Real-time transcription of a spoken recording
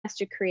us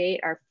to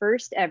create our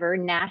first ever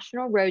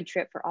national road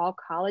trip for all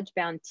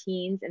college-bound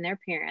teens and their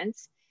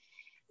parents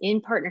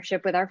in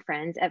partnership with our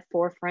friends at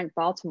Forefront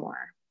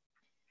Baltimore.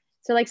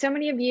 So like so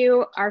many of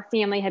you, our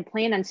family had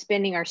planned on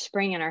spending our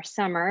spring and our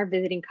summer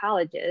visiting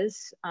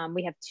colleges.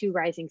 We have 2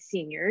 rising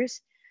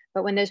seniors,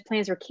 but when those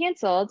plans were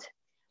canceled,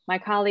 my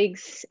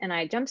colleagues and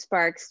I at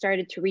JumpSpark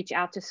started to reach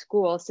out to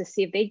schools to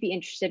see if they'd be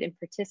interested in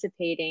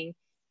participating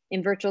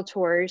in virtual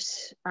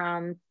tours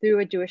through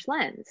a Jewish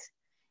lens.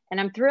 And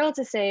I'm thrilled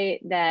to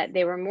say that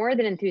they were more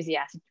than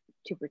enthusiastic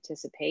to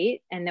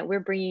participate, and that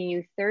we're bringing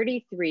you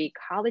 33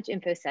 college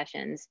info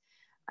sessions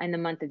in the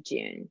month of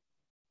June.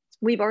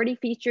 We've already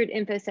featured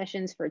info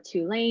sessions for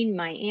Tulane,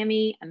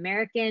 Miami,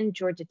 American,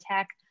 Georgia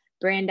Tech,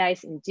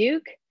 Brandeis, and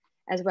Duke,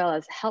 as well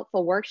as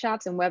helpful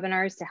workshops and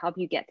webinars to help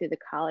you get through the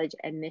college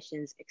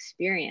admissions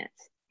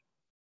experience.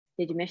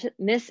 Did you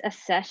miss a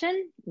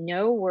session?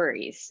 No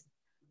worries.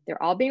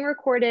 They're all being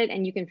recorded,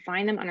 and you can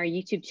find them on our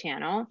YouTube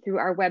channel through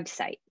our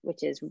website,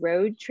 which is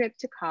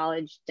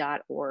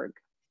roadtriptocollege.org.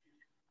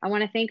 I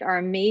want to thank our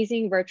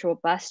amazing virtual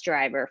bus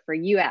driver for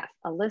UF,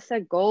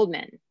 Alyssa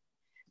Goldman,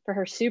 for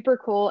her super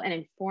cool and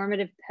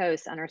informative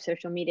posts on our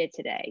social media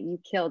today. You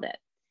killed it.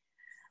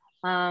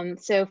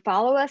 So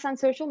follow us on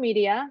social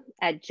media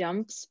at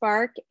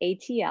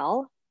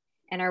JumpSparkATL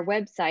and our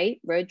website,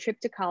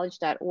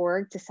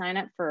 roadtriptocollege.org, to sign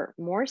up for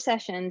more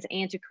sessions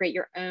and to create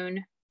your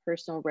own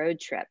personal road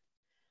trip.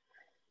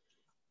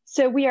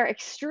 So we are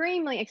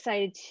extremely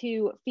excited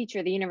to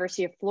feature the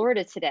University of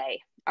Florida today.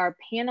 Our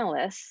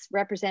panelists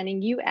representing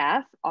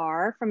UF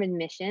are from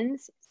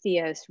admissions,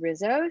 Theos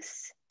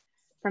Rizos,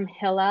 from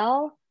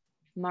Hillel,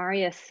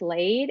 Maria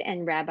Slade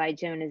and Rabbi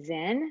Jonah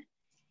Zinn.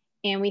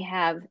 And we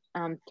have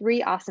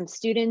 3 awesome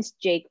students,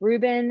 Jake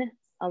Rubin,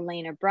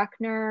 Elena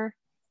Bruckner,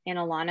 and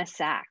Alana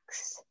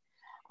Sachs.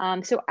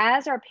 So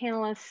as our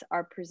panelists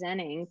are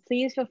presenting,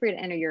 please feel free to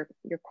enter your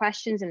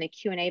questions in the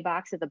Q&A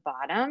box at the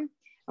bottom.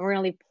 And we're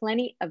gonna leave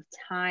plenty of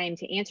time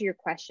to answer your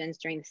questions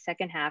during the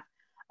second half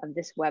of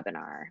this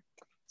webinar.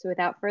 So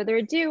without further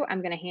ado,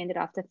 I'm gonna hand it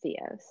off to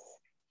Theos.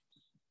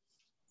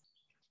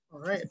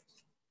 All right.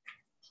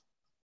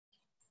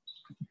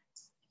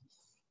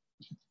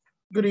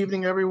 Good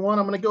evening, everyone.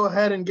 I'm going to go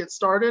ahead and get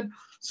started.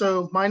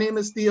 So my name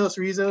is Theos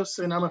Rizos,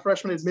 and I'm a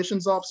freshman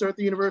admissions officer at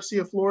the University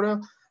of Florida.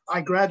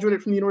 I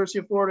graduated from the University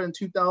of Florida in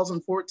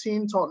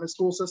 2014, taught in a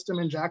school system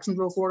in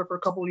Jacksonville, Florida for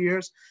a couple of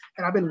years,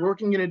 and I've been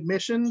working in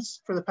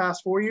admissions for the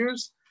past 4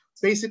 years.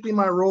 Basically,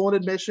 my role in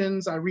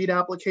admissions, I read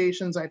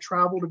applications, I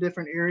travel to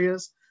different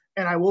areas,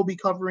 and I will be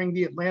covering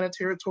the Atlanta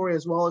territory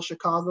as well as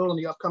Chicago in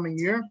the upcoming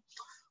year.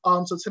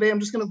 So today I'm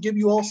just going to give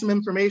you all some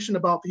information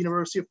about the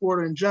University of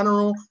Florida in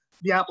general,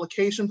 the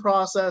application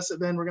process,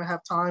 and then we're going to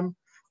have time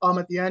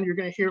at the end. You're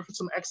going to hear from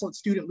some excellent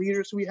student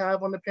leaders who we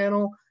have on the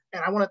panel.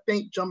 And I want to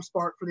thank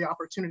JumpSpark for the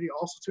opportunity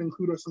also to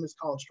include us in this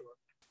college tour.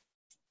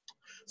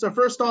 So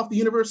first off, the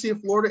University of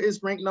Florida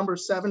is ranked number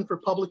 7 for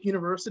public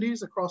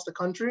universities across the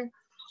country,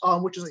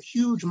 which is a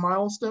huge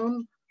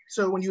milestone.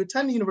 So when you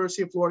attend the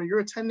University of Florida, you're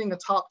attending a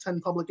top 10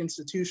 public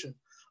institution.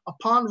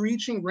 Upon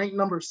reaching rank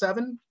number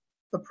 7,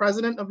 the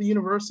president of the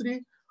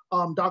university,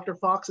 Dr.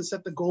 Fox, has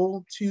set the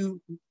goal to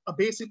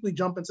basically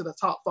jump into the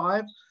top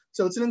 5.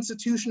 So it's an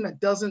institution that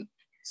doesn't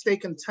stay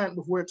content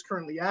with where it's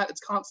currently at. It's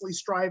constantly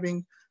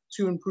striving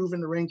to improve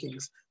in the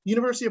rankings. The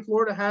University of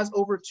Florida has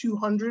over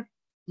 200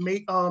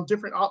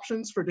 different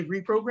options for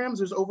degree programs.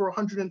 There's over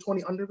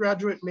 120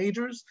 undergraduate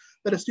majors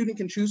that a student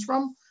can choose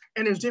from.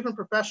 And there's different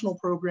professional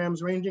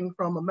programs ranging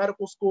from a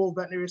medical school,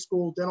 veterinary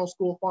school, dental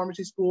school,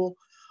 pharmacy school,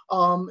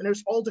 and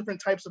there's all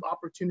different types of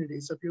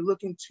opportunities. So if you're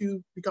looking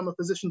to become a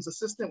physician's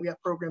assistant, we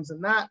have programs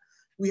in that.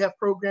 We have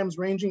programs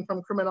ranging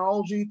from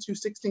criminology to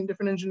 16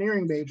 different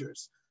engineering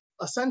majors.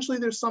 Essentially,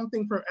 there's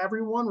something for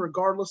everyone,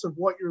 regardless of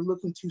what you're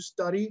looking to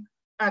study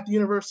at the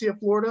University of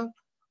Florida.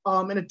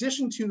 In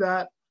addition to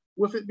that,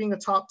 with it being a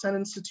top 10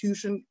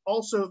 institution,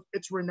 also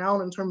it's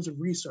renowned in terms of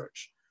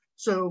research.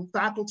 So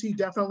faculty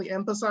definitely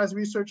emphasize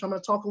research. I'm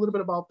going to talk a little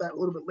bit about that a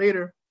little bit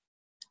later.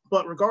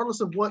 But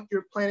regardless of what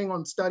you're planning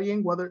on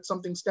studying, whether it's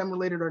something STEM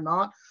related or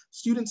not,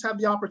 students have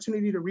the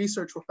opportunity to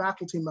research with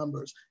faculty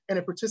members and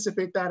to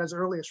participate that as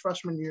early as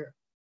freshman year.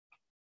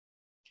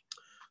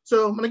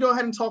 So I'm going to go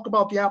ahead and talk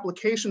about the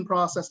application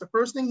process. The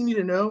first thing you need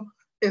to know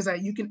is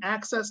that you can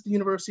access the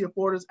University of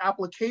Florida's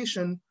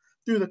application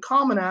through the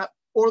Common App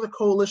or the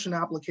Coalition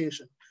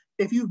application.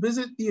 If you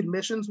visit the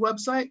admissions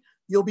website,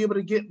 you'll be able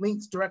to get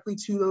links directly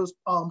to those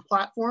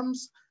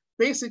platforms.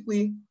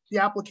 Basically, the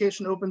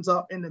application opens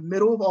up in the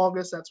middle of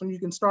August. That's when you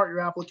can start your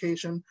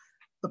application.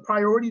 The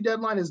priority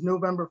deadline is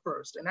November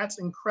 1st, and that's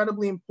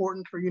incredibly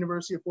important for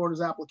University of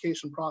Florida's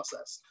application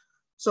process.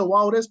 So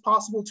while it is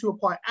possible to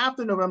apply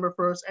after November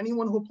 1st,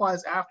 anyone who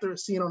applies after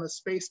is seen on a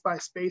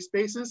space-by-space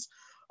basis.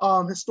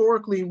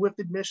 Historically, with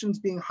admissions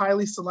being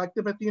highly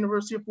selective at the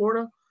University of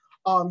Florida,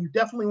 you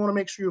definitely want to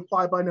make sure you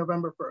apply by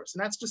November 1st,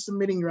 and that's just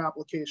submitting your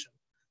application.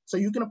 So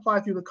you can apply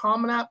through the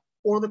Common App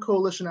or the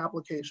Coalition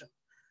application.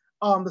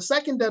 The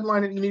second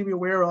deadline that you need to be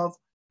aware of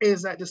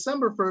is that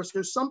December 1st,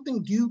 there's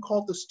something due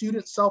called the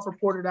Student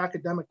Self-Reported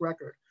Academic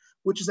Record.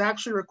 which is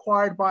actually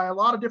required by a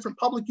lot of different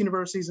public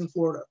universities in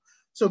Florida.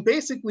 So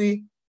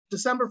basically,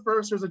 December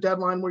 1st, there's a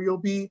deadline where you'll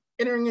be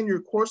entering in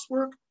your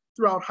coursework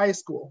throughout high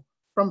school,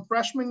 from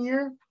freshman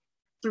year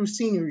through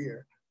senior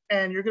year.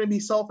 And you're going to be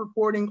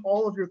self-reporting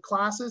all of your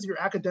classes, your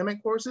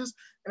academic courses,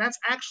 and that's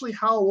actually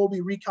how we'll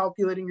be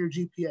recalculating your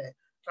GPA.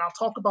 And I'll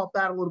talk about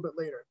that a little bit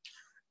later.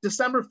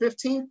 December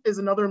 15th is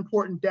another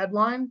important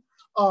deadline.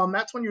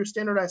 That's when your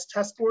standardized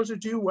test scores are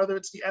due, whether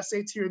it's the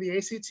SAT or the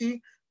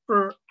ACT.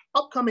 For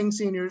upcoming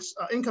seniors,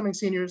 incoming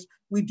seniors,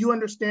 we do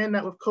understand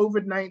that with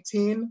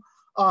COVID-19,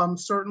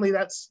 certainly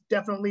that's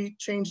definitely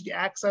changed the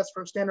access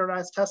for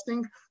standardized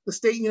testing. The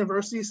state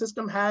university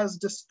system has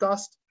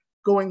discussed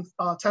going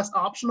test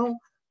optional,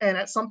 and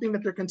that's something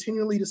that they're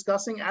continually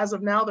discussing. As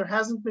of now, there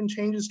hasn't been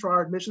changes to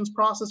our admissions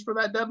process for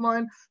that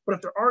deadline, but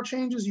if there are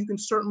changes, you can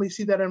certainly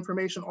see that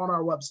information on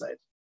our website.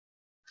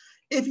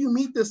 If you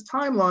meet this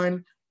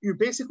timeline, you're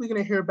basically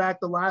going to hear back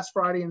the last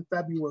Friday in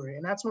February,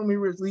 and that's when we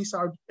release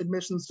our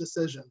admissions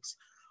decisions.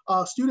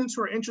 Students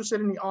who are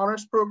interested in the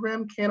honors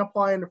program can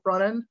apply in the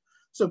front end.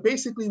 So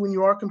basically, when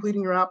you are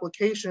completing your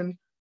application,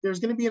 there's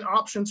going to be an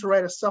option to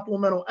write a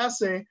supplemental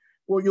essay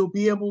where you'll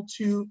be able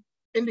to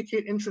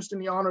indicate interest in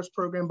the honors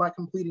program by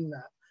completing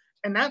that.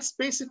 And that's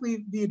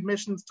basically the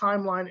admissions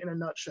timeline in a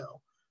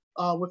nutshell.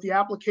 With the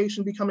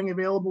application becoming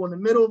available in the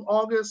middle of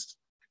August,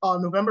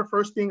 November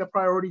 1st being a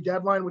priority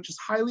deadline, which is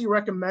highly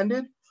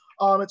recommended.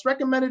 It's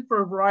recommended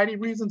for a variety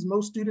of reasons.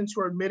 Most students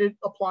who are admitted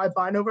apply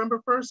by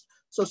November 1st.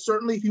 So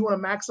certainly if you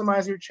want to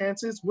maximize your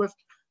chances with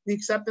the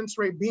acceptance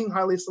rate being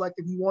highly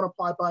selective, you want to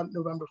apply by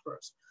November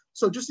 1st.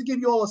 So just to give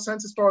you all a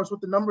sense as far as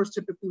what the numbers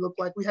typically look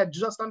like, we had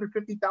just under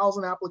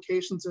 50,000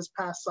 applications this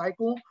past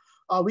cycle.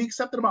 We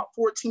accepted about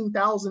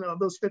 14,000 of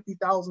those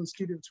 50,000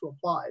 students who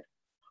applied.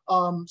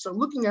 So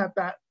looking at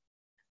that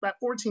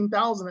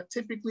 14,000, it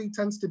typically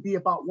tends to be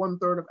about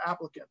 1/3 of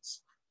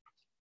applicants.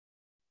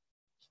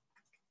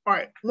 All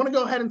right, I want to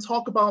go ahead and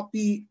talk about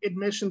the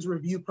admissions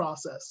review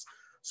process.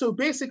 So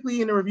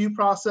basically in the review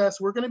process,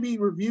 we're going to be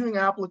reviewing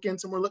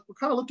applicants, and we're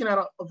kind of looking at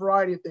a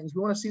variety of things.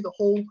 We want to see the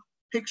whole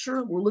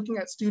picture. We're looking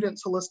at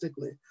students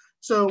holistically.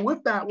 So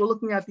with that, we're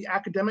looking at the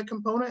academic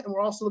component, and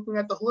we're also looking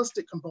at the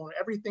holistic component,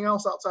 everything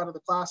else outside of the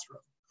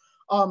classroom.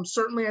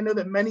 Certainly, I know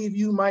that many of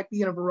you might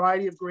be in a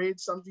variety of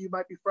grades. Some of you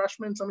might be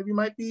freshmen, some of you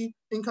might be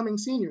incoming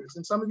seniors,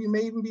 and some of you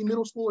may even be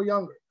middle school or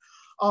younger.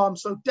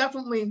 So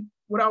definitely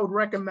what I would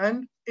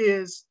recommend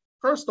is,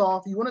 first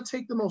off, you want to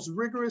take the most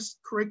rigorous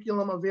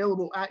curriculum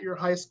available at your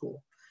high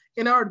school.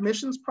 In our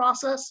admissions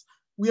process,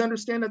 we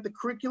understand that the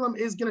curriculum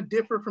is going to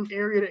differ from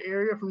area to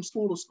area, from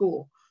school to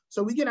school.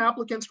 So we get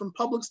applicants from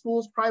public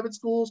schools, private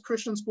schools,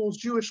 Christian schools,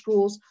 Jewish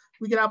schools.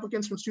 We get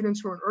applicants from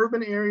students who are in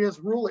urban areas,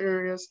 rural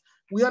areas.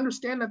 We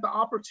understand that the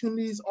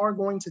opportunities are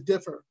going to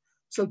differ.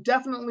 So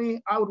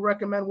definitely, I would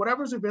recommend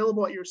whatever's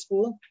available at your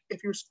school.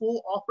 If your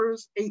school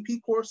offers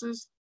AP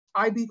courses,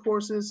 IB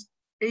courses,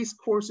 ACE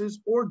courses,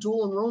 or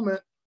dual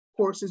enrollment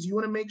courses, you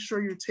want to make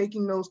sure you're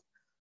taking those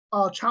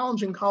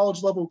challenging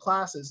college level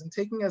classes and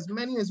taking as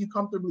many as you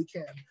comfortably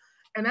can.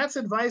 And that's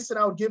advice that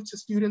I would give to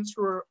students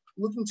who are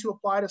looking to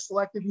apply to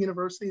selective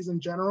universities in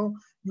general.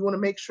 You want to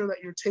make sure that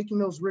you're taking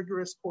those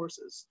rigorous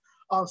courses.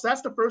 So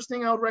that's the first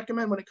thing I would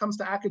recommend when it comes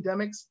to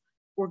academics.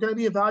 We're going to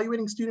be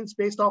evaluating students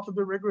based off of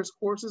the rigorous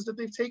courses that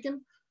they've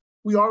taken.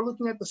 We are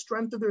looking at the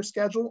strength of their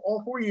schedule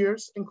all 4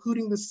 years,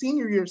 including the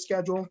senior year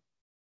schedule,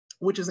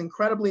 which is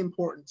incredibly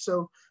important.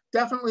 So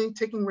definitely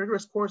taking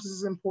rigorous courses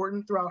is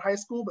important throughout high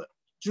school, but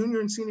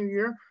junior and senior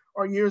year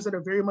are years that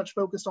are very much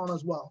focused on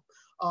as well.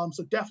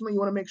 So definitely you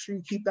want to make sure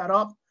you keep that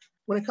up.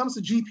 When it comes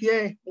to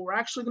GPA, what we're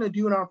actually going to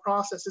do in our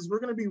process is we're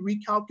going to be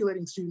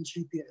recalculating students'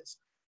 GPAs.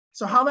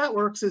 So how that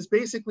works is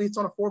basically it's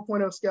on a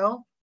 4.0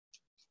 scale,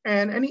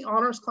 and any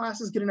honors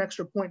classes get an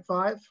extra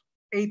 0.5.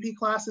 AP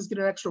classes get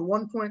an extra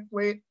 1 point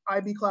weight,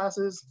 IB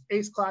classes,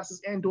 ACE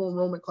classes, and dual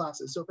enrollment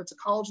classes. So if it's a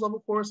college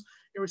level course,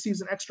 it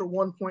receives an extra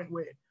 1 point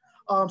weight.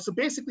 So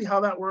basically how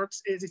that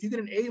works is if you get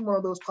an A in one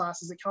of those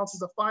classes, it counts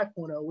as a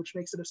 5.0, which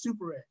makes it a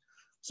super A.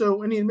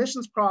 So in the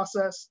admissions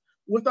process,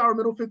 with our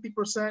middle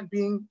 50%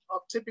 being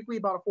typically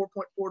about a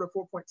 4.4 to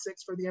 4.6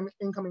 for the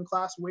incoming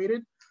class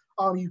weighted,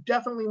 you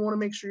definitely want to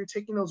make sure you're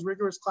taking those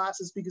rigorous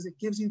classes because it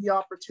gives you the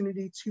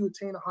opportunity to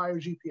attain a higher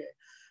GPA.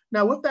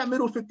 Now with that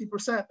middle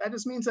 50%, that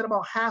just means that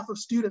about half of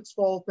students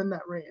fall within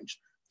that range.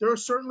 There are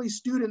certainly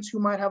students who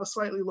might have a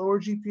slightly lower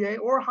GPA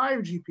or a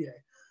higher GPA,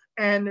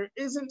 and there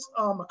isn't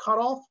a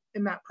cutoff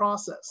in that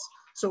process.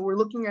 So we're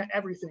looking at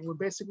everything. We're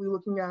basically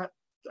looking at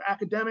the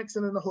academics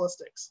and then the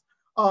holistics.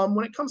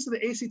 When it comes to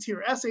the ACT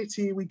or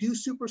SAT, we do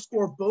super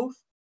score both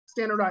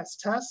standardized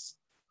tests.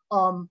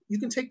 You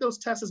can take those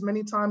tests as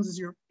many times as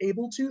you're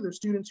able to. There's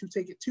students who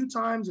take it 2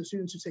 times, there's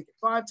students who take it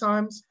 5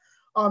 times.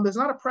 There's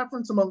not a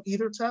preference among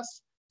either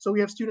test. So we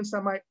have students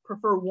that might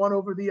prefer one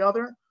over the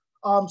other.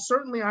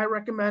 Certainly I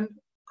recommend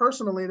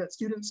personally that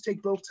students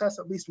take both tests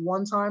at least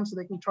 1 time so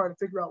they can try to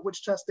figure out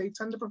which test they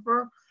tend to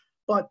prefer.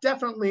 But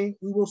definitely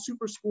we will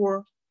super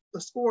score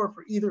the score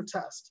for either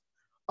test.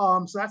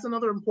 So that's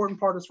another important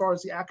part as far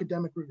as the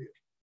academic review.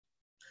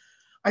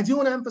 I do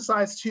want to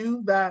emphasize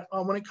too that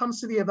when it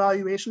comes to the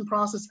evaluation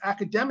process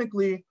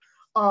academically,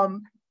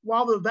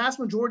 while the vast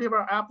majority of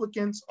our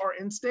applicants are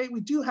in-state,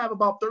 we do have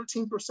about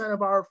 13%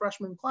 of our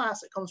freshman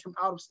class that comes from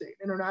out of state,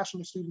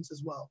 international students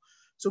as well.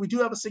 So we do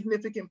have a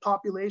significant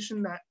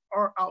population that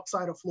are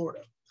outside of Florida.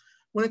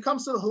 When it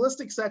comes to the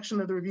holistic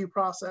section of the review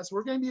process,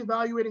 we're going to be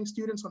evaluating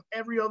students on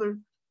every other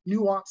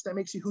nuance that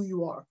makes you who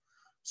you are.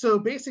 So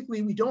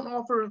basically, we don't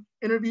offer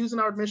interviews in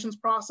our admissions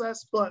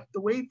process, but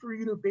the way for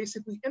you to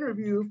basically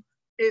interview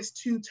is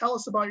to tell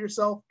us about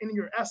yourself in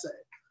your essay.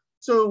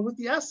 So with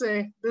the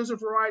essay, there's a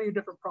variety of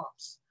different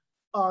prompts.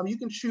 You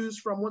can choose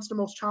from what's the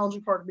most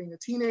challenging part of being a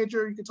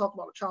teenager. You can talk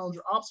about a challenge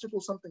or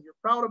obstacle, something you're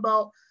proud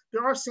about.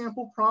 There are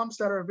sample prompts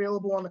that are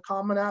available on the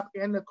Common App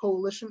and the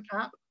Coalition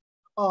app.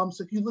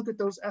 So if you look at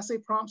those essay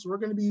prompts, we're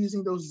going to be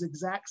using those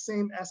exact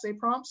same essay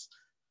prompts.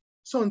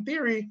 So in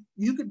theory,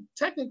 you could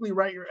technically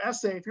write your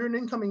essay. If you're an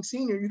incoming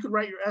senior, you could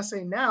write your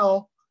essay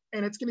now,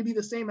 and it's going to be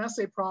the same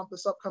essay prompt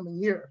this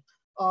upcoming year.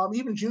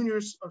 Even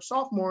juniors or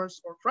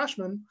sophomores or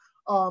freshmen,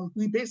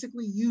 we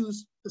basically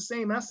use the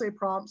same essay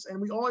prompts,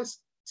 and we always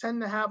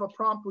tend to have a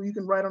prompt where you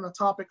can write on a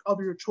topic of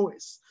your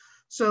choice.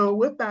 So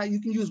with that, you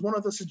can use one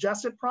of the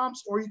suggested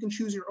prompts, or you can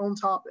choose your own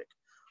topic.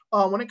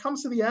 When it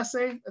comes to the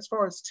essay, as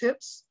far as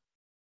tips,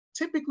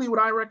 typically what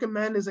I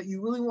recommend is that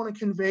you really want to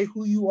convey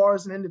who you are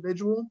as an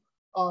individual,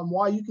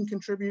 why you can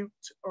contribute,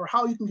 or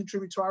how you can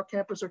contribute to our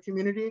campus or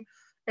community.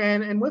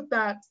 And with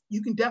that,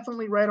 you can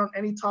definitely write on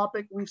any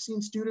topic. We've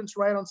seen students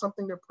write on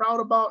something they're proud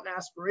about, an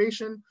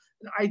aspiration,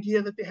 an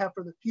idea that they have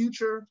for the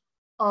future.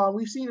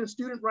 We've seen a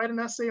student write an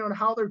essay on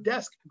how their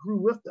desk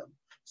grew with them.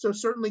 So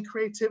certainly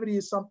creativity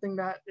is something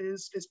that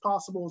is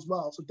possible as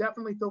well. So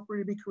definitely feel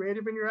free to be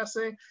creative in your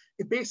essay.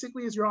 It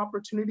basically is your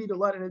opportunity to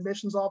let an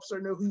admissions officer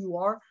know who you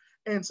are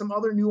and some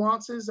other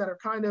nuances that are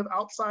kind of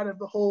outside of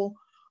the whole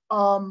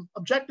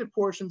objective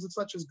portions,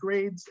 such as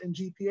grades and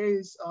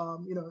GPAs,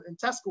 and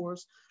test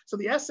scores. So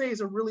the essay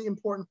is a really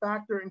important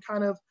factor in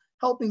kind of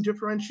helping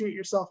differentiate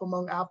yourself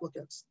among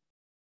applicants.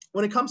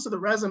 When it comes to the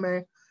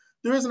resume,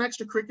 there is an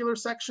extracurricular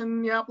section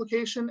in the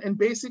application, and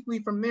basically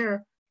from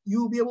there,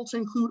 you will be able to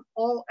include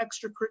all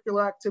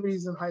extracurricular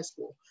activities in high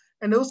school.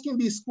 And those can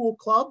be school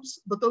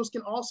clubs, but those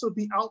can also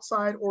be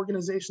outside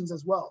organizations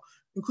as well,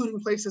 including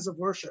places of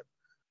worship.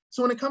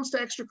 So when it comes to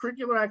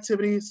extracurricular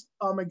activities,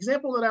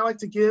 example that I like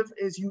to give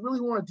is you really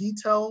want to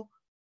detail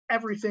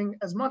everything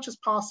as much as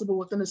possible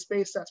within a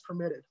space that's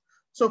permitted.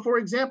 So for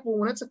example,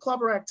 when it's a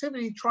club or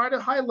activity, try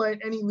to highlight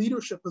any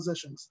leadership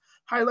positions,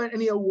 highlight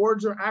any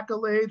awards or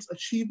accolades,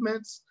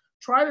 achievements,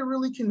 try to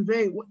really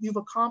convey what you've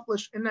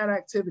accomplished in that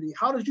activity.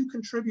 How did you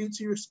contribute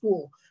to your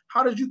school?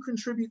 How did you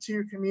contribute to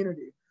your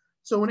community?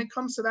 So when it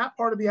comes to that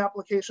part of the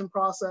application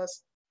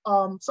process,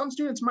 some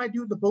students might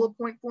do the bullet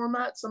point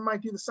format, some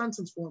might do the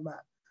sentence format.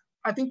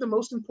 I think the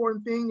most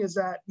important thing is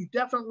that you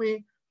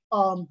definitely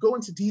go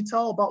into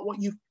detail about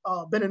what you've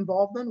been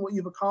involved in, what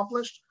you've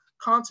accomplished.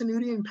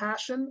 Continuity and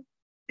passion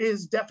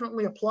is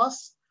definitely a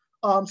plus.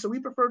 So we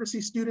prefer to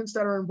see students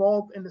that are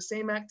involved in the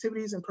same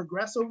activities and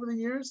progress over the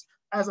years,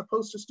 as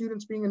opposed to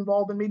students being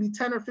involved in maybe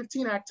 10 or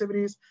 15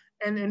 activities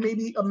and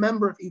maybe a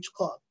member of each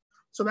club.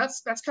 So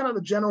that's kind of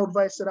the general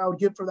advice that I would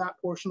give for that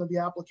portion of the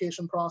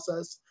application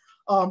process.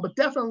 But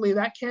definitely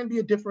that can be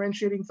a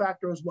differentiating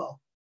factor as well.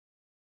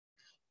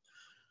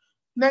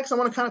 Next, I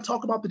want to kind of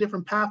talk about the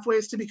different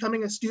pathways to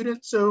becoming a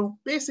student. So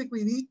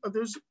basically,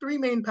 there's three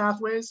main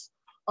pathways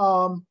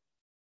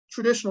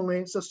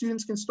traditionally. So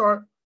students can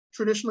start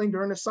traditionally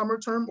during the summer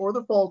term or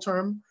the fall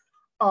term.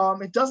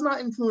 It does not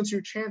influence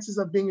your chances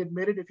of being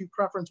admitted if you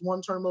preference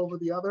one term over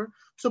the other.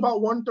 So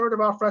about 1/3 of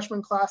our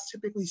freshman class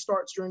typically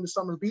starts during the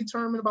summer B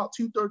term, and about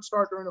 2/3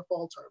 start during the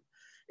fall term.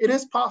 It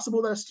is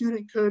possible that a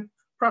student could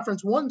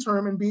preference one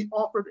term and be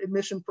offered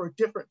admission for a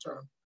different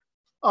term.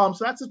 So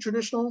that's a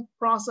traditional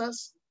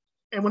process.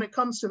 And when it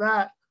comes to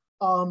that,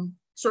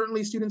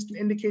 certainly students can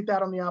indicate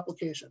that on the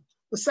application.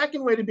 The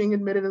second way to being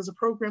admitted is a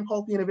program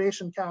called the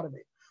Innovation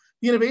Academy.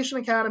 The Innovation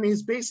Academy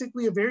is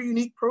basically a very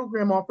unique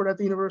program offered at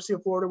the University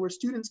of Florida where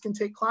students can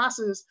take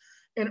classes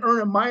and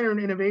earn a minor in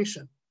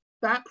innovation.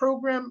 That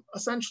program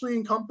essentially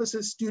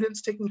encompasses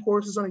students taking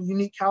courses on a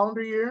unique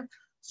calendar year.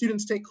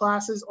 Students take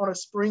classes on a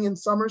spring and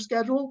summer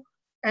schedule.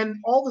 And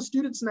all the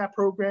students in that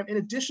program, in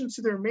addition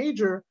to their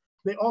major,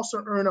 they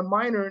also earn a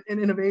minor in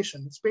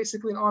innovation. It's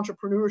basically an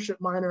entrepreneurship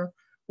minor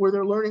where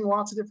they're learning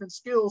lots of different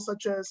skills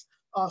such as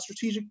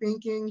strategic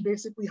thinking,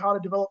 basically how to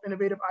develop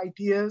innovative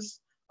ideas.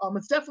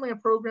 It's definitely a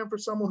program for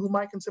someone who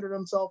might consider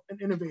themselves an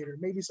innovator,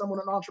 maybe someone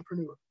an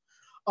entrepreneur.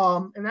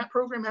 And that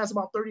program has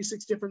about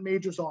 36 different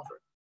majors offered.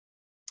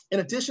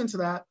 In addition to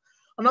that,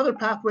 another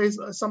pathway is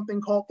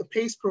something called the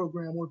PACE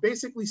program, where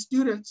basically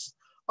students,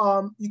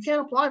 you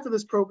can't apply for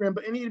this program,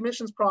 but in the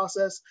admissions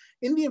process,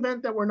 in the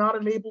event that we're not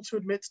unable to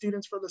admit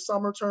students for the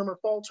summer term or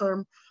fall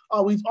term,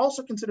 we've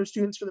also considered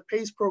students for the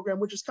PACE program,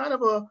 which is kind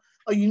of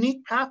a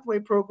unique pathway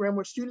program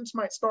where students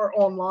might start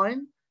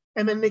online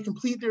and then they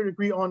complete their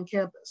degree on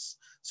campus.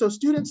 So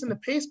students in the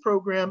PACE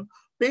program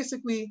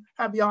basically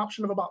have the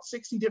option of about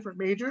 60 different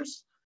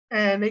majors,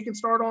 and they can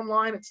start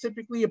online. It's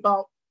typically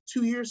about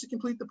 2 years to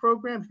complete the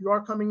program. If you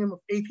are coming in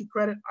with AP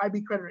credit,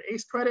 IB credit, or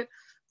ACE credit,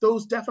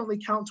 those definitely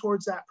count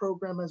towards that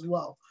program as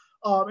well.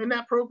 In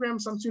that program,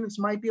 some students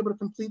might be able to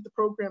complete the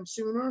program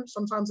sooner,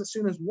 sometimes as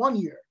soon as 1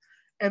 year.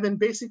 And then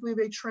basically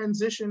they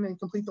transition and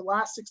complete the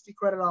last 60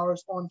 credit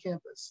hours on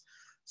campus.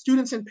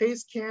 Students in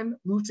PACE can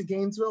move to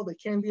Gainesville. They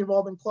can be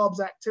involved in clubs,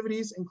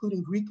 activities,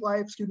 including Greek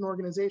life, student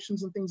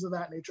organizations, and things of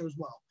that nature as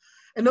well.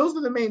 And those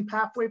are the main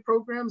pathway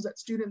programs that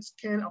students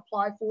can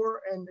apply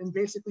for and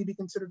basically be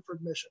considered for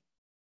admission.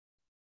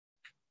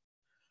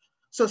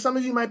 So some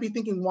of you might be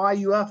thinking, why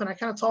UF? And I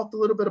kind of talked a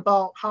little bit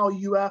about how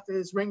UF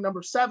is ranked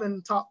number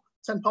 7, top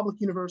 10 public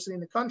university in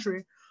the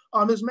country.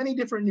 There's many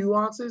different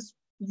nuances.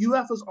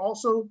 UF is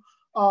also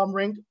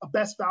ranked a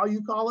best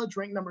value college,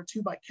 ranked number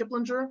 2 by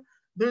Kiplinger.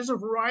 There's a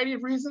variety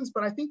of reasons,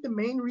 but I think the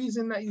main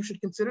reason that you should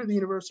consider the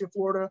University of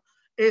Florida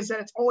is that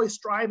it's always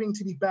striving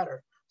to be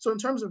better. So in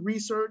terms of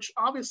research,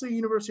 obviously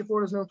University of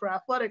Florida is known for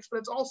athletics, but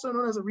it's also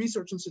known as a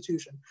research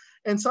institution.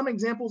 And some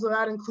examples of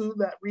that include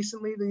that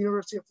recently the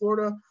University of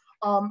Florida,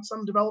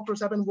 some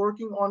developers have been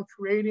working on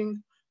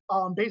creating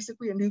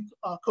basically a new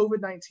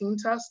COVID-19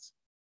 test.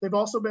 They've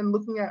also been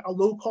looking at a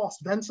low-cost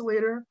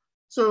ventilator.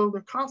 So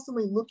they're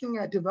constantly looking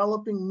at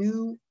developing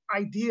new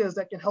ideas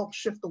that can help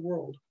shift the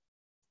world.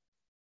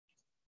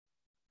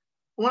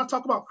 I want to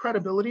talk about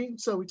credibility.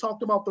 So we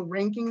talked about the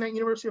ranking that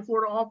University of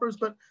Florida offers,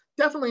 but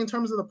definitely in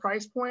terms of the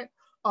price point,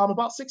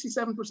 about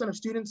 67% of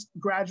students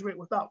graduate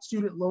without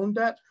student loan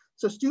debt.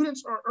 So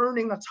students are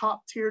earning a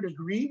top tier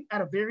degree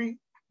at a very,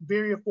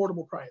 very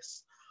affordable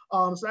price.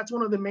 So that's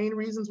one of the main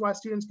reasons why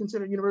students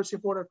consider University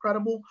of Florida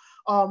credible.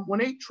 When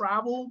they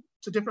travel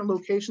to different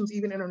locations,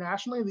 even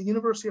internationally, the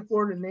University of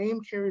Florida name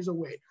carries a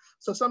weight.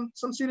 So some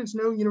students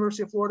know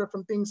University of Florida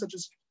from things such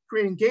as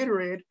creating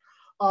Gatorade,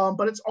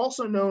 but it's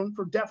also known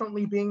for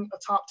definitely being a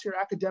top tier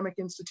academic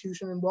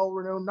institution and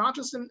well-renowned, not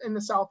just in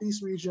the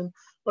Southeast region,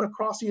 but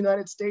across the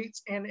United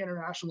States and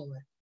internationally.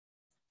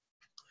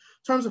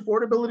 In terms of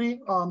affordability,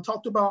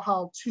 talked about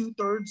how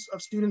 2/3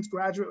 of students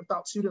graduate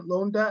without student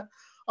loan debt.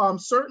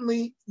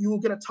 Certainly you will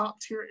get a top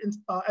tier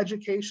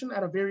education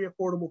at a very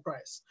affordable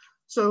price.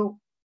 So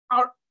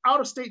our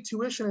out-of-state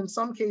tuition in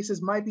some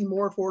cases might be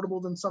more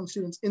affordable than some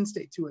students'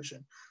 in-state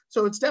tuition.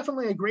 So it's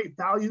definitely a great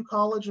value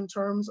college in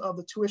terms of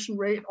the tuition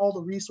rate and all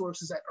the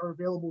resources that are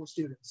available to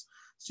students.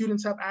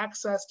 Students have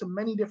access to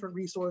many different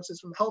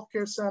resources from the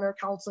healthcare center,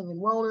 counseling and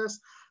wellness,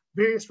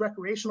 various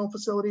recreational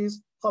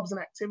facilities, clubs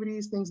and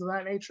activities, things of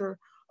that nature,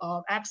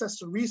 access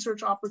to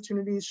research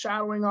opportunities,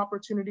 shadowing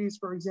opportunities,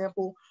 for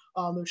example.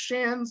 There's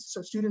SHANs,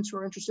 so students who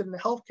are interested in the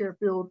healthcare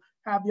field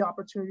have the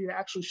opportunity to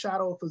actually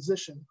shadow a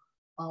physician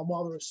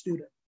while they're a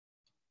student.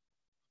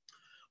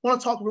 I want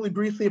to talk really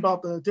briefly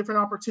about the different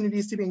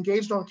opportunities to be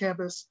engaged on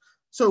campus.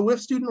 So with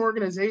student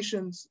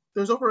organizations,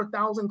 there's over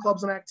 1,000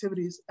 clubs and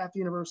activities at the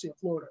University of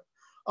Florida.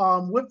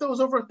 With those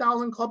over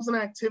 1,000 clubs and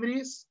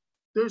activities,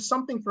 there's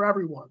something for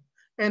everyone.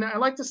 And I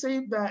like to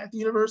say that at the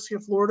University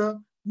of Florida,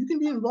 you can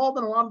be involved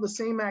in a lot of the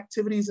same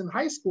activities in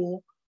high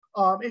school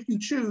if you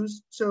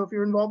choose. So if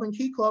you're involved in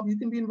Key Club, you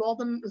can be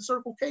involved in the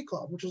Circle K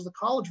Club, which is the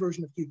college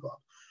version of Key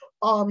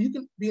Club. You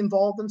can be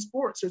involved in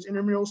sports. There's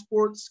intramural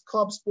sports,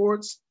 club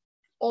sports,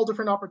 all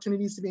different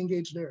opportunities to be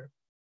engaged there.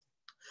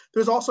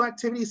 There's also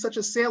activities such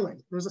as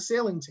sailing. There's a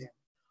sailing team.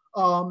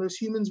 There's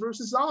Humans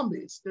versus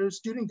Zombies. There's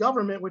student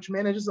government, which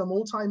manages a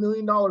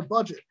multi-million-dollar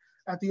budget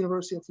at the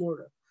University of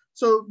Florida.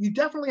 So you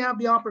definitely have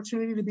the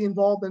opportunity to be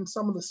involved in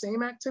some of the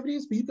same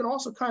activities, but you can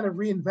also kind of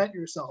reinvent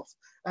yourself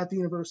at the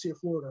University of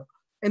Florida.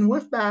 And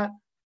with that,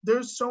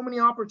 there's so many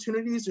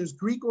opportunities. There's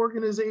Greek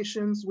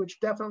organizations, which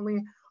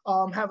definitely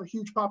have a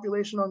huge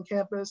population on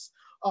campus.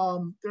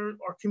 There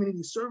are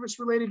community service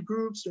related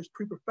groups. There's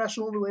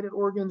pre-professional related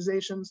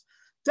organizations.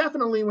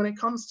 Definitely when it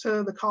comes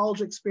to the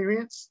college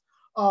experience,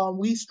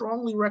 we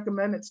strongly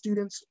recommend that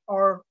students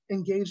are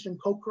engaged in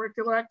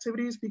co-curricular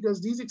activities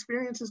because these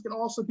experiences can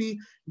also be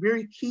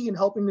very key in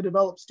helping to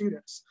develop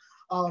students.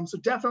 So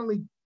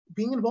definitely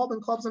being involved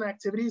in clubs and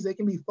activities, they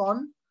can be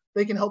fun.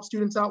 They can help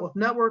students out with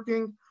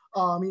networking,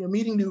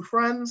 meeting new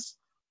friends.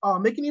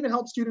 They can even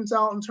help students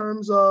out in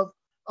terms of,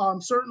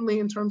 certainly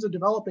in terms of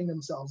developing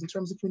themselves, in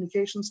terms of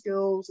communication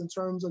skills, in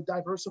terms of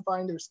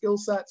diversifying their skill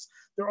sets.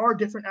 There are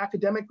different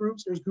academic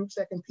groups. There's groups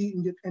that compete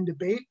and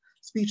debate,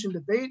 speech and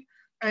debate.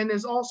 And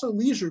there's also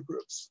leisure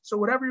groups. So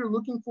whatever you're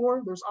looking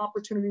for, there's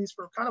opportunities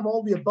for kind of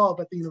all the above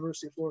at the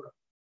University of Florida.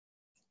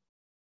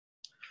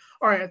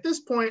 All right, at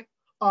this point,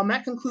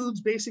 that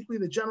concludes basically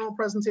the general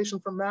presentation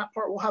from that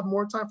part. We'll have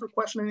more time for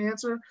question and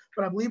answer,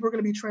 but I believe we're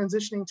going to be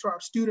transitioning to our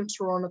students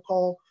who are on the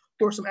call,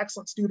 who are some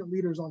excellent student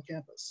leaders on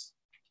campus.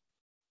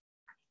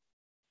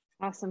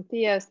 Awesome,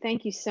 Theos,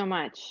 thank you so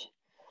much.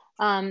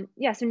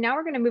 Yeah, so now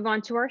we're going to move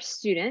on to our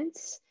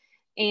students.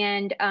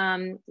 And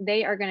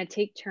they are going to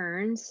take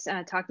turns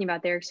talking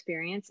about their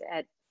experience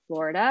at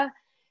Florida.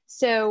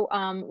 So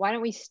why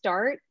don't we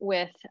start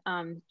with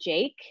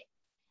Jake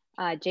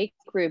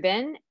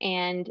Rubin,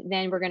 and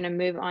then we're going to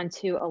move on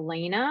to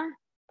Elena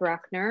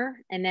Bruckner,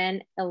 and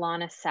then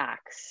Ilana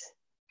Sachs.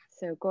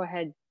 So go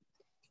ahead,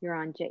 you're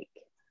on, Jake.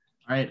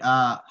 All right.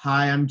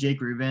 Hi, I'm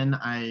Jake Rubin.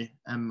 I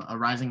am a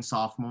rising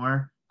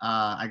sophomore.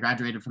 I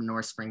graduated from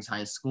North Springs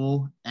High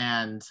School,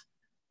 and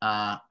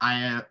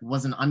I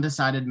was an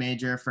undecided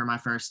major for my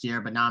first year,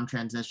 but now I'm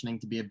transitioning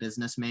to be a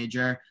business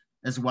major,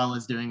 as well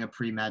as doing a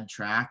pre-med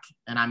track.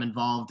 And I'm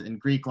involved in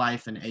Greek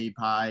life and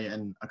API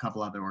and a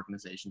couple other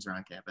organizations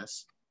around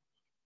campus.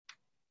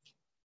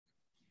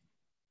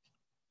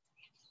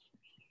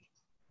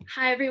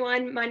 Hi,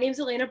 everyone. My name is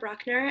Elena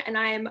Bruckner, and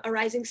I am a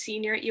rising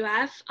senior at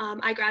UF.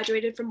 I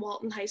graduated from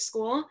Walton High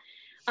School.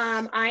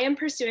 I am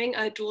pursuing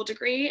a dual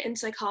degree in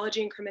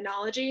psychology and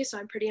criminology, so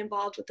I'm pretty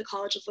involved with the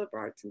College of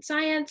Liberal Arts and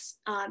Science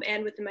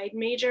and with my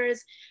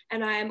majors.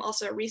 And I am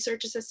also a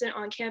research assistant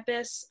on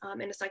campus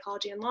in a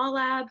psychology and law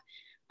lab.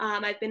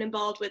 I've been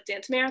involved with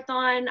Dance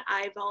Marathon.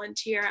 I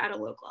volunteer at a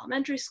local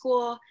elementary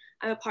school.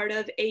 I'm a part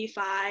of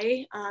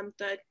AFI,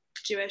 the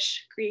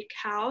Jewish Greek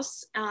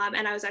House,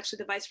 and I was actually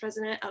the vice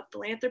president of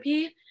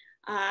philanthropy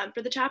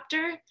for the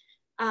chapter.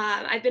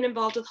 I've been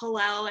involved with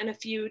Hillel in a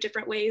few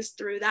different ways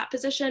through that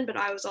position, but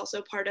I was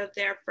also part of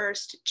their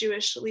first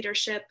Jewish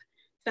Leadership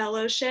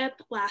Fellowship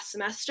last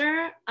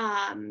semester.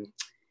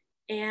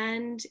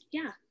 And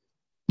yeah.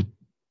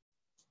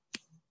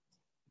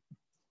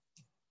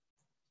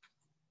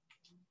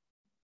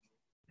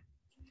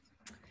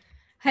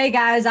 Hey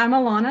guys, I'm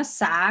Alana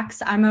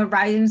Sachs. I'm a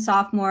rising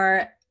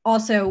sophomore,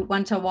 also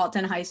went to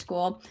Walton High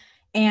School,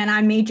 and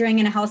I'm majoring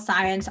in health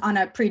science on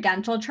a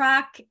pre-dental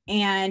track.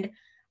 And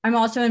I'm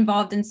also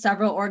involved in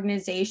several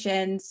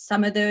organizations.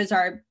 Some of those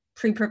are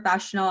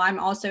pre-professional. I'm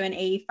also an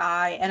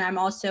AFI, and I'm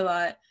also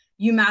a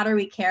You Matter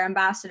We Care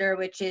ambassador,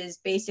 which is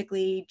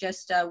basically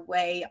just a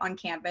way on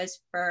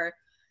campus for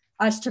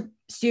us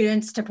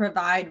students to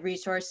provide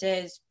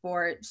resources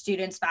for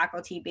students,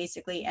 faculty,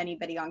 basically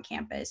anybody on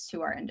campus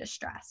who are in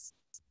distress.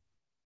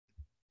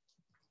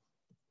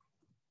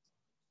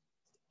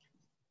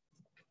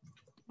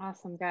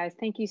 Awesome, guys.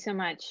 Thank you so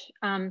much.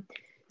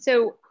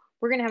 So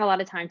we're going to have a lot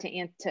of time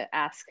to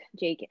ask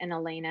Jake and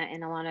Elena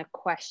and Alana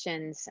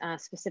questions,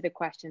 specific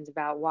questions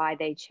about why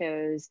they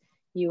chose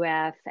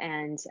UF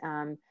and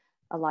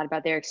a lot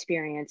about their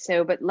experience.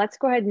 But let's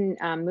go ahead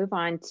and move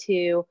on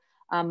to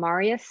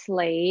Maria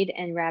Slade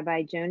and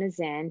Rabbi Jonah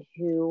Zinn,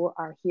 who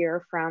are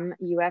here from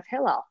UF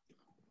Hillel.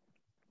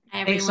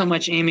 Thanks so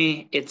much,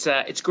 Amy.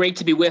 It's great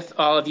to be with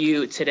all of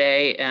you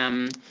today,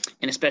 and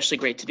especially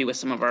great to be with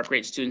some of our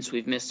great students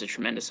we've missed a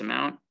tremendous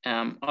amount.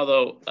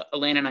 Although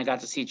Elena and I got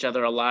to see each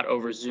other a lot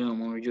over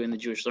Zoom when we were doing the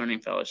Jewish Learning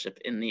Fellowship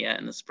in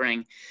the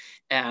spring.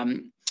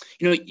 You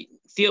know,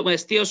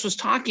 as Theos was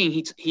talking,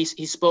 he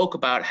spoke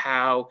about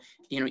how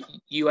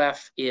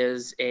UF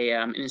is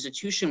an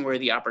institution where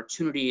the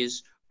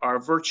opportunities are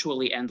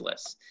virtually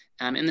endless,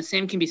 and the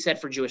same can be said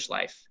for Jewish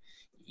life.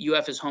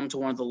 UF is home to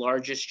one of the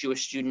largest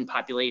Jewish student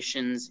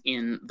populations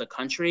in the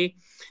country,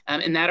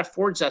 and that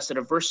affords us a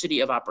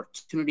diversity of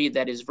opportunity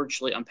that is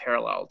virtually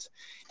unparalleled.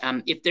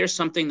 If there's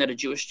something that a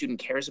Jewish student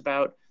cares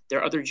about, there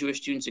are other Jewish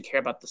students who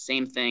care about the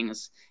same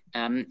things,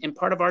 and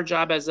part of our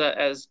job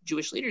as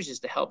Jewish leaders is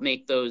to help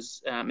make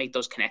those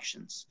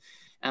connections.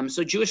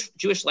 So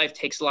Jewish life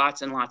takes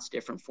lots and lots of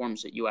different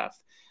forms at UF.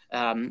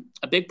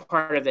 A big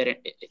part of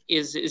it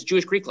is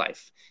Jewish Greek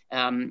life,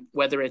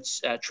 whether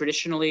it's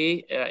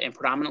traditionally and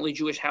predominantly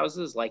Jewish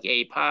houses like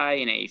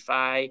API and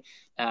AFI,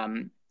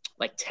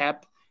 like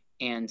TEP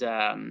and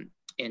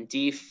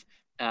DEEF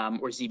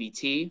or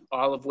ZBT,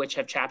 all of which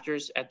have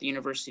chapters at the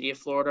University of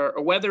Florida,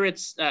 or whether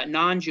it's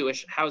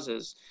non-Jewish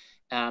houses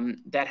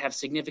that have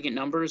significant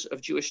numbers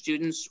of Jewish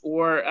students,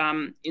 or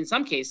in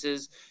some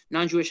cases,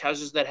 non-Jewish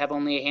houses that have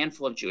only a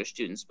handful of Jewish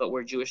students, but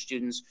where Jewish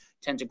students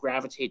tend to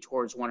gravitate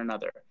towards one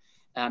another.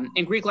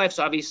 And Greek life's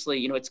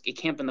obviously, it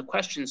can't be in the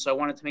question, so I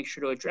wanted to make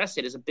sure to address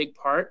it as a big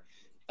part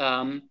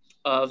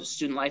of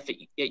student life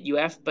at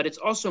UF, but it's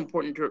also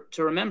important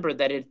to remember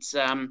that it's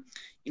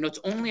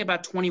only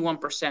about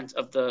 21%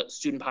 of the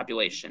student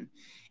population.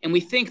 And we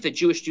think that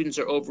Jewish students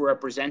are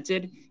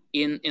overrepresented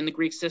in the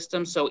Greek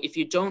system. So if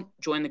you don't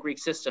join the Greek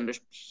system,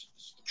 there's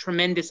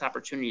tremendous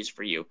opportunities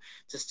for you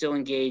to still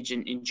engage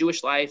in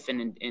Jewish life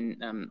and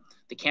in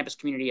the campus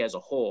community as a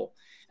whole.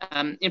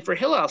 And for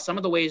Hillel, some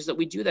of the ways that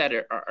we do that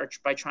are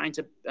by trying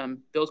to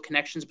build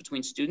connections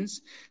between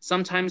students.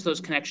 Sometimes those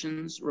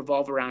connections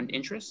revolve around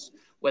interests,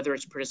 whether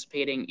it's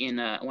participating in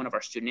one of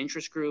our student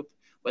interest group,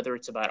 whether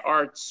it's about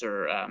arts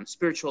or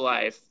spiritual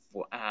life,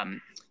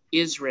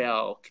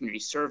 Israel, community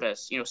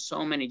service,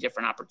 so many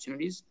different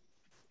opportunities.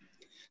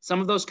 Some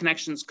of those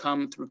connections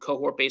come through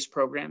cohort-based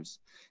programs,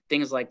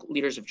 things like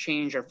Leaders of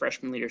Change, our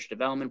freshman leadership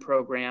development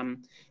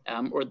program,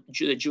 or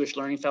the Jewish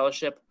Learning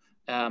Fellowship,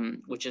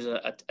 which is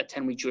a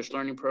 10-week Jewish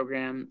learning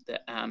program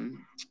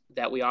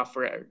that we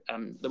offer,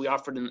 that we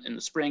offered in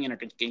the spring and are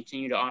going to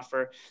continue to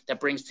offer,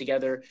 that brings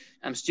together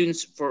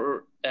students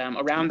for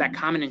around that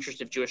common interest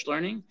of Jewish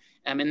learning,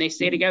 and they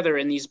stay together.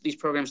 And these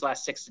programs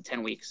last 6 to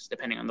 10 weeks,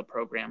 depending on the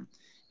program,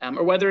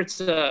 or whether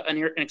it's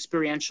an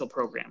experiential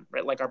program,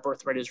 right, like our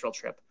Birthright Israel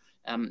trip.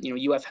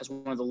 UF has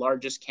one of the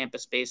largest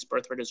campus-based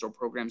Birthright Israel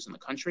programs in the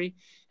country.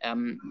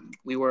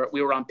 We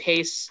were on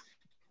pace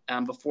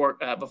before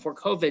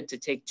COVID to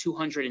take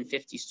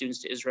 250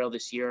 students to Israel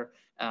this year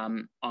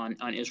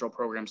on Israel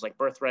programs like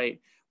Birthright.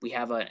 We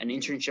have an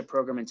internship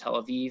program in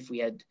Tel Aviv. We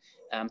had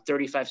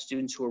 35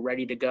 students who were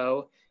ready to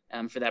go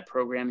for that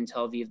program in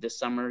Tel Aviv this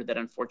summer that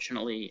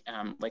unfortunately,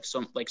 like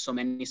so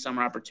many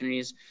summer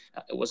opportunities,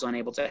 it was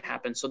unable to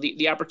happen. So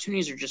the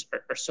opportunities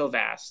are so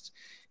vast.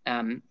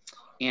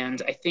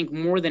 And I think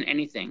more than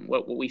anything,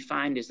 what we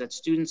find is that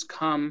students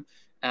come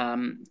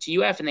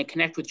to UF and they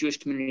connect with Jewish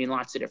community in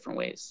lots of different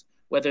ways,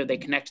 whether they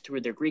connect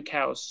through their Greek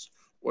house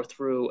or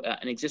through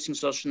an existing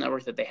social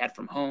network that they had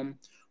from home,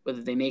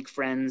 whether they make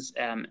friends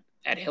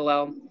at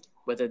Hillel,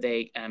 whether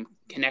they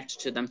connect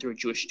to them through a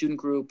Jewish student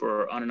group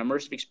or on an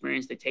immersive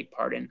experience they take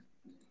part in.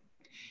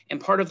 And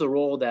part of the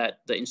role that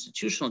the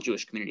institutional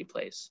Jewish community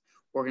plays,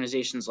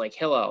 organizations like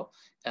Hillel,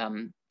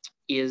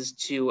 is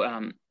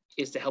to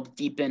help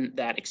deepen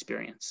that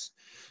experience.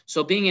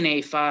 So being an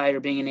API or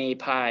being an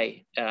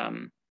API,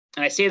 and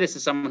I say this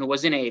as someone who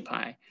was in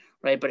API,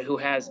 right, but who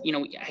has,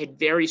 had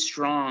very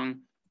strong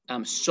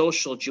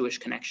social Jewish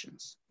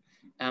connections.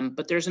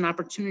 But there's an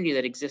opportunity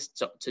that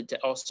exists to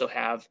also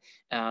have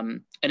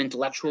an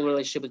intellectual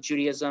relationship with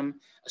Judaism,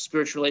 a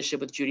spiritual relationship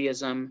with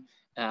Judaism,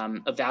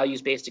 a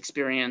values-based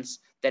experience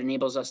that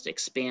enables us to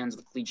expand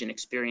the collegiate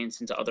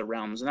experience into other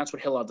realms. And that's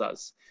what Hillel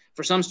does.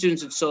 For some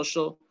students, it's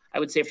social. I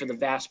would say for the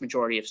vast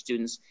majority of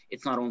students,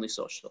 it's not only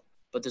social,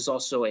 but there's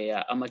also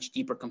a much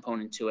deeper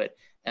component to it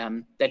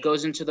that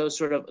goes into those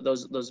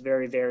those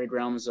very varied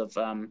realms of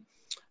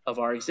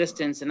our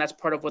existence. And that's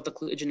part of what the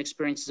collegiate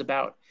experience is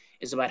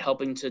about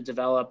helping to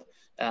develop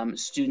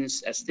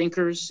students as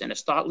thinkers and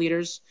as thought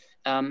leaders,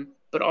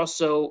 but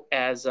also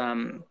as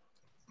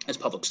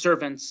public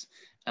servants,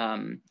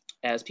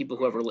 as people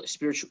who have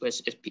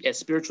as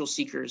spiritual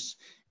seekers,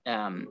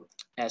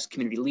 as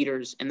community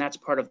leaders, and that's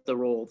part of the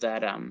role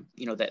that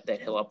that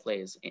Hillel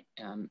plays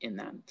in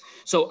that.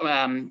 So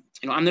I'm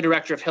the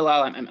director of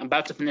Hillel. I'm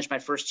about to finish my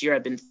first year.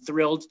 I've been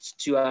thrilled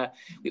to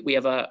we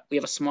have a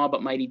small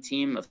but mighty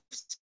team of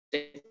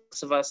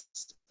 6 of us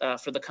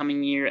for the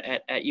coming year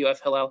at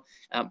UF Hillel.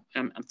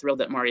 I'm thrilled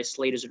that Maria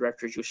Slade, who's the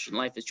director of Jewish Student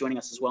Life, is joining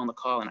us as well on the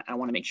call, and I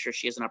want to make sure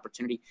she has an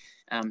opportunity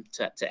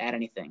to add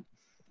anything.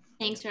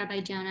 Thanks, Rabbi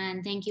Jonah,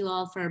 and thank you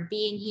all for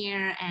being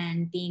here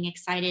and being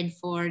excited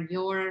for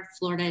your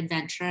Florida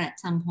adventure at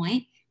some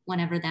point,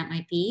 whenever that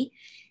might be.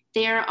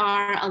 There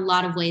are a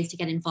lot of ways to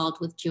get involved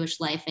with Jewish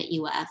life at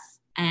UF,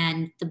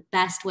 and the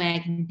best way I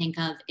can think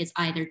of is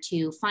either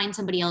to find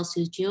somebody else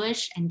who's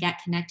Jewish and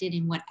get connected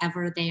in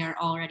whatever they are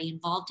already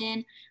involved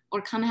in,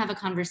 or come have a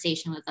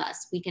conversation with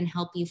us. We can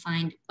help you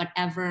find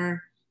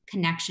whatever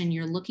connection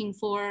you're looking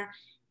for,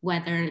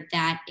 whether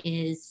that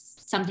is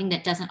something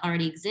that doesn't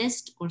already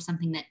exist or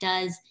something that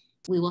does.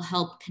 We will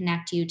help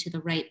connect you to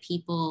the right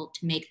people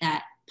to make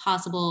that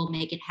possible,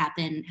 make it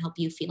happen, help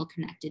you feel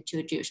connected to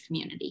a Jewish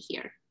community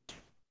here.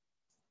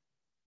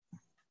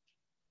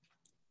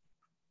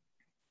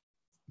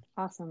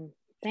 Awesome.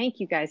 Thank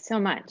you guys so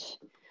much.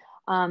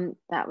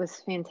 That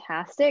was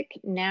fantastic.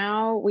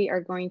 Now we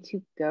are going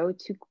to go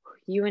to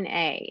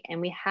Q&A,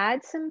 and we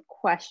had some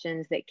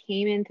questions that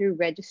came in through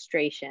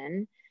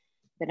registration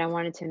that I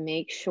wanted to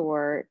make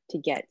sure to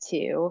get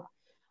to.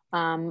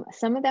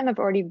 Some of them have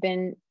already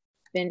been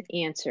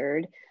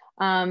answered,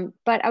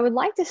 but I would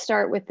like to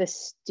start with the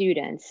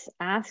students,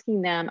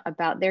 asking them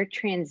about their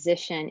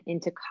transition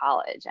into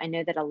college. I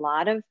know that a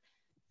lot of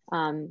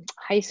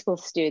high school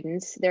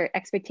students, their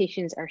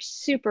expectations are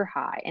super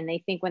high, and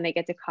they think when they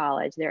get to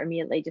college, they're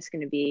immediately just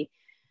going to be,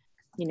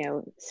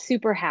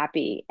 super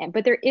happy.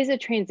 But there is a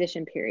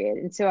transition period.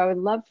 And so I would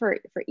love for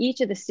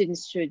each of the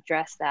students to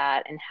address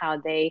that and how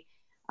they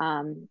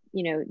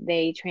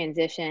they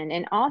transition.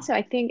 And also,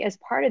 I think as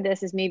part of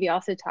this is maybe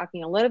also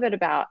talking a little bit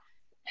about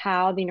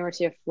how the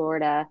University of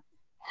Florida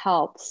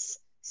helps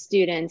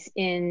students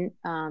in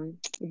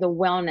the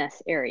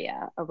wellness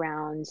area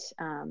around,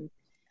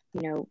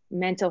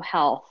 mental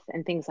health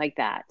and things like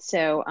that.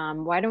 So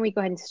why don't we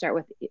go ahead and start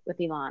with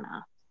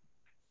Ilana?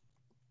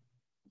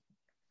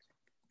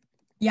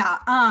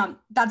 Yeah,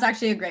 that's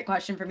actually a great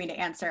question for me to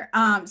answer.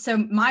 So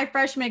my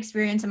freshman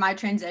experience and my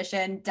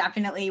transition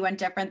definitely went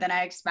different than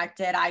I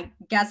expected. I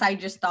guess I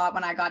just thought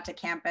when I got to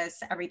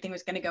campus, everything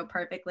was going to go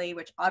perfectly,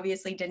 which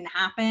obviously didn't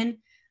happen.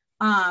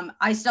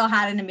 I still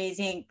had an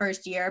amazing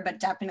first year, but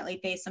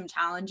definitely faced some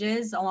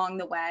challenges along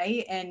the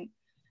way. And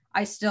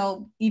I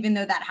still, even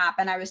though that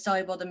happened, I was still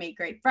able to make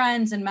great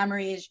friends and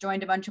memories,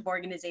 joined a bunch of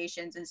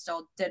organizations, and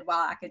still did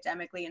well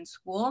academically in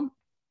school.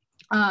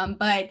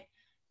 But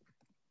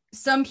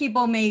some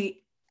people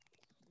may,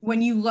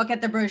 when you look at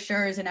the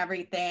brochures and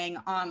everything,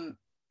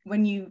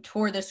 when you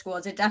tour the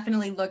schools, it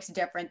definitely looks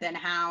different than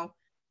how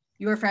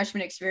your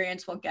freshman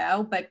experience will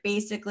go. But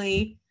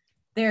basically,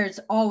 there's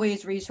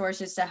always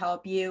resources to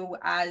help you.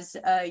 As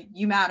a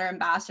UMatter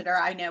ambassador,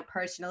 I know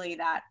personally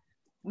that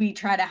we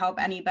try to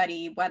help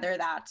anybody, whether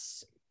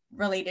that's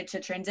related to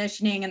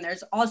transitioning. And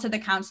there's also the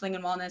Counseling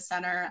and Wellness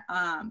Center,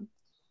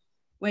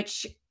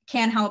 which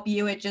can help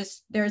you.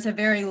 There's a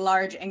very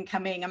large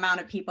incoming amount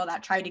of people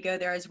that try to go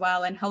there as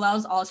well. And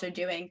Hillel's also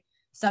doing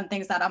some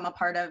things that I'm a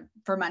part of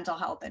for mental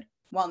health and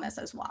wellness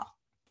as well.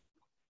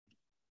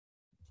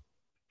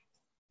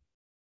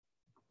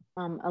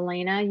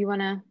 Elena, you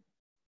want to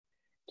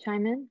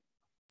chime in?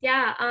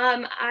 Yeah,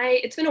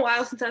 it's been a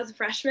while since I was a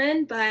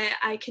freshman, but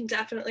I can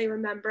definitely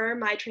remember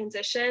my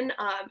transition.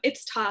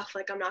 It's tough,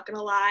 like I'm not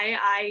gonna lie.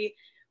 I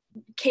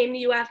came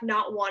to UF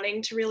not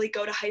wanting to really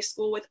go to high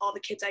school with all the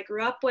kids I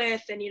grew up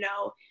with, and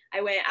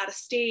I went out of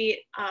state.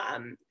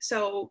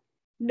 So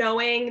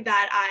knowing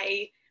that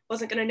I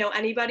wasn't gonna know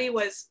anybody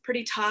was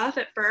pretty tough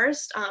at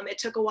first. It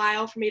took a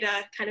while for me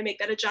to kind of make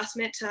that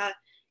adjustment to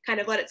kind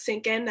of let it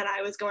sink in that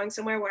I was going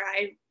somewhere where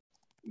I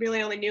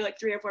really only knew like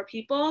 3 or 4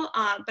 people.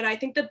 But I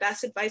think the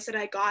best advice that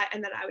I got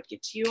and that I would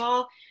give to you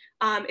all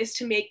is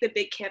to make the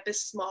big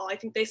campus small. I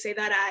think they say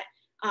that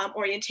at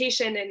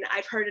orientation, and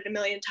I've heard it a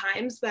million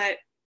times, but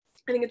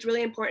I think it's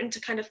really important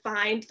to kind of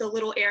find the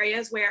little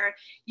areas where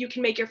you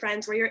can make your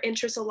friends, where your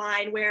interests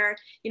align, where,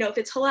 if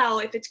it's Hillel,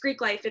 if it's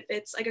Greek life, if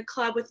it's like a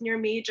club within your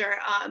major,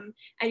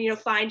 and,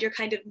 find your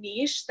kind of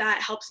niche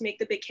that helps make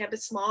the big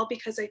campus small,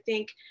 because I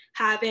think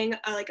having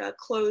a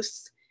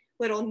close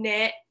little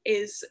knit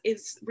is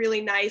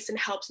really nice and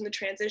helps in the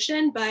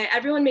transition, but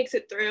everyone makes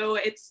it through.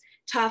 It's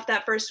tough.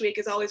 That first week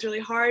is always really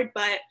hard,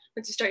 but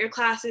once you start your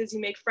classes, you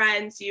make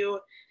friends,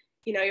 you're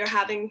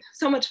having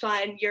so much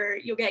fun,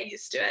 you'll get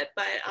used to it.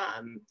 But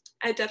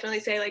I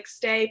definitely say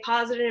stay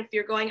positive. If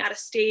you're going out of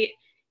state,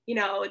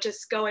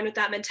 just go in with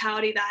that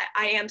mentality that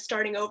I am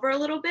starting over a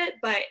little bit,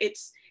 but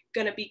it's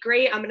going to be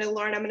great. I'm going to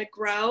learn, I'm going to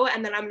grow,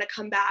 and then I'm going to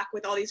come back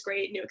with all these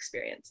great new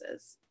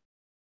experiences.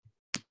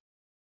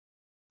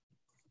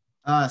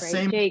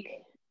 Same, Jake.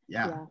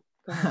 Yeah.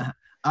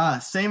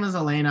 Same as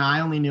Elena. I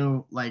only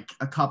knew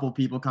a couple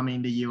people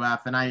coming to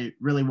UF, and I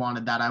really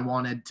wanted that. I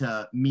wanted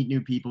to meet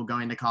new people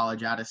going to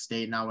college out of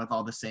state, not with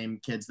all the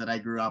same kids that I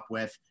grew up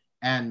with.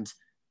 And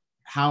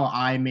how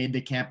I made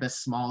the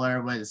campus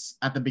smaller was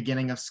at the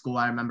beginning of school.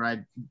 I remember I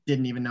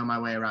didn't even know my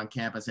way around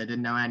campus. I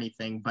didn't know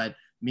anything, but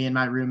me and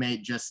my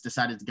roommate just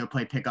decided to go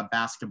play pickup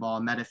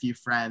basketball, met a few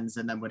friends,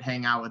 and then would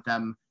hang out with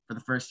them for the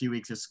first few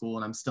weeks of school.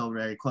 And I'm still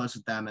very close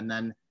with them. And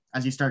then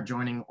as you start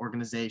joining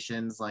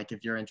organizations, like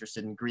if you're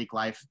interested in Greek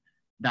life,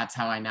 that's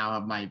how I now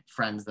have my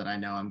friends that I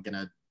know I'm going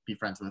to be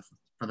friends with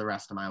for the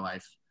rest of my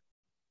life.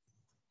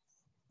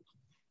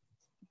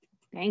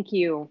 Thank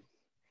you.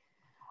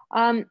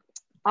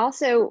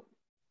 Also,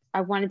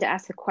 I wanted to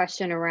ask a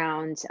question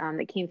around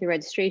that came through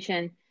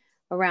registration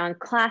around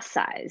class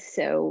size.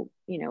 So,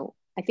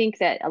 I think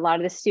that a lot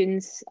of the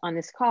students on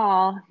this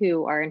call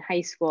who are in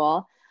high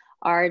school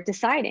are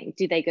deciding,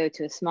 do they go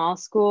to a small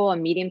school, a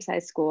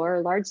medium-sized school, or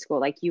a large school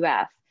like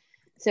UF?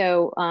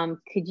 So why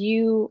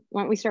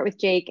don't we start with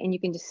Jake, and you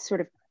can just sort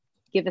of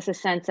give us a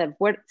sense of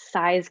what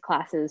size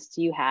classes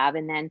do you have,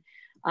 and then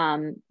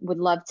would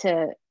love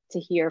to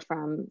hear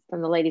from the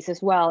ladies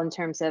as well in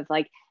terms of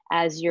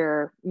as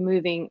you're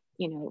moving,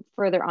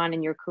 further on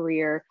in your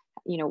career,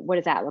 what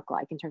does that look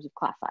like in terms of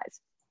class size?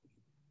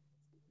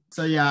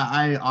 So yeah,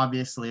 I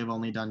obviously have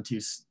only done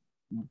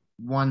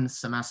one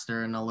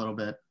semester and a little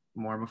bit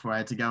more before I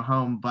had to go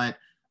home, but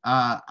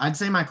I'd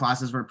say my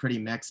classes were pretty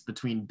mixed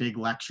between big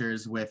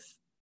lectures with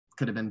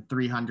could have been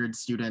 300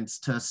 students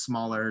to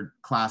smaller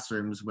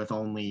classrooms with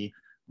only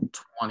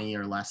 20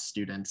 or less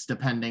students,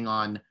 depending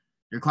on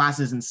your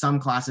classes. And some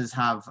classes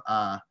have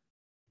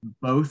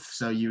both,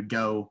 so you'd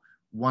go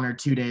 1 or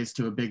 2 days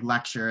to a big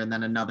lecture and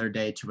then another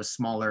day to a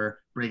smaller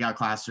breakout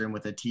classroom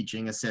with a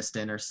teaching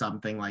assistant or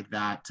something like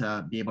that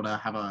to be able to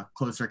have a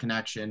closer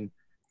connection.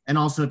 And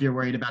also, if you're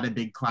worried about a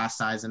big class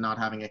size and not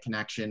having a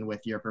connection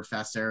with your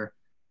professor,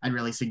 I'd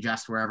really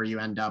suggest wherever you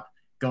end up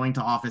going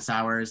to office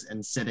hours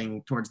and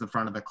sitting towards the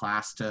front of the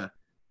class to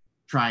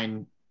try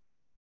and,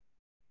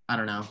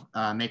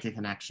 make a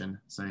connection.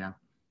 So yeah.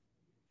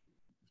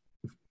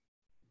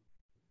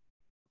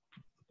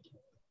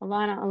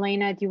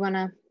 Elena, do you want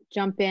to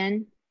jump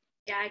in?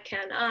 Yeah, I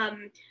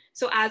can.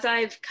 So as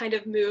I've kind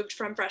of moved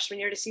from freshman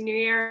year to senior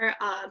year,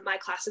 my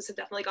classes have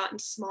definitely gotten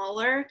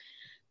smaller.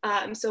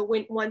 So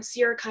once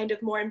you're kind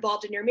of more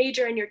involved in your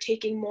major and you're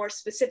taking more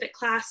specific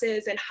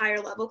classes and higher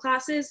level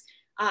classes,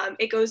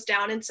 it goes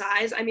down in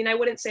size. I mean, I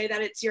wouldn't say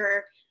that it's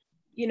your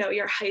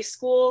high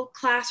school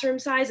classroom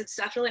size. It's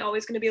definitely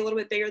always going to be a little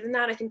bit bigger than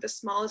that. I think the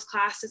smallest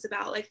class is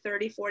about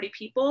 30, 40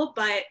 people,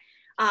 but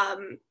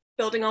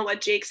building on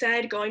what Jake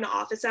said, going to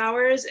office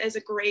hours is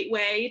a great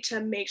way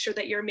to make sure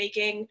that you're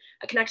making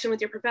a connection with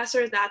your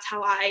professor. That's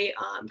how I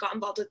got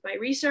involved with my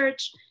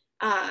research.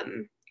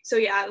 So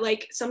yeah,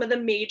 some of the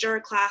major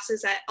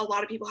classes that a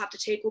lot of people have to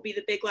take will be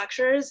the big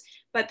lectures,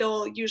 but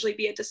there'll usually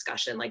be a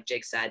discussion like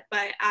Jake said.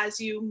 But as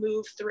you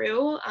move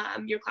through,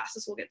 your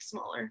classes will get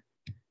smaller,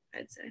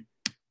 I'd say.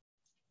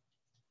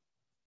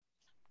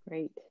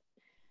 Great.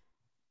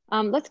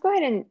 Let's go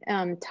ahead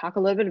and talk a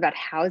little bit about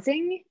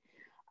housing.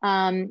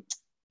 And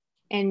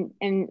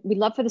we'd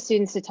love for the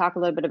students to talk a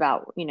little bit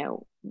about,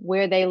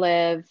 where they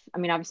live. I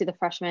mean, obviously the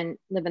freshmen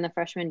live in the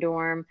freshman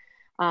dorm,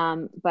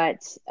 but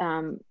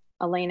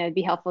Elena, it'd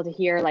be helpful to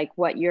hear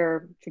what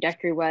your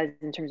trajectory was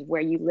in terms of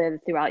where you lived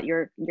throughout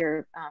your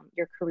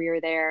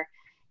career there,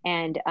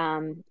 And,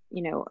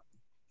 you know,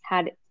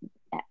 how did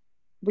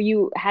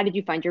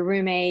you find your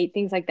roommate,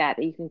 things like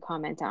that you can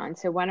comment on.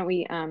 So why don't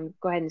we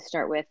go ahead and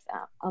start with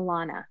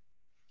Alana.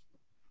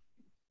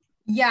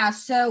 Yeah,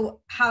 so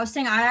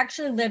housing, I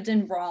actually lived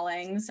in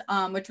Rawlings,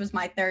 which was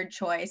my third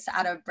choice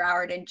out of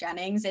Broward and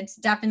Jennings. It's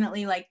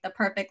definitely like the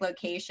perfect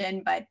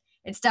location, but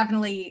it's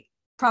definitely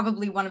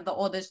probably one of the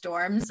oldest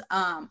dorms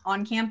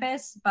on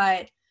campus.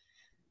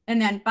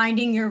 And then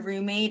finding your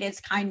roommate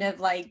is kind of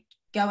like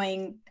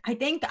going, I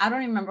don't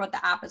even remember what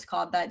the app is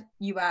called that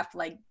UF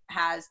like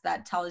has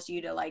that tells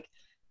you to like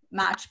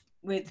match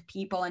with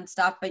people and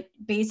stuff, but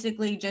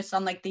basically just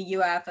on like the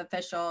UF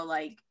official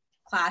like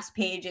class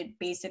page, it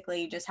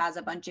basically just has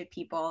a bunch of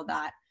people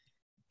that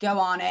go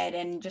on it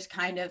and just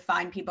kind of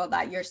find people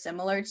that you're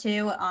similar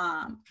to.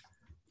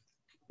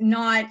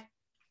 Not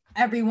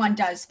everyone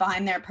does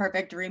find their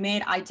perfect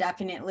roommate. I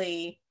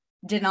definitely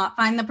did not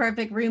find the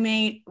perfect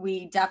roommate.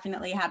 We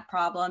definitely had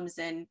problems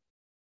and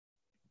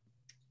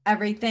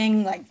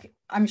everything. Like,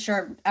 I'm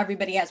sure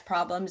everybody has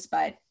problems,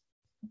 but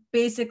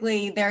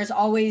basically there's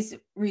always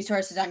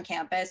resources on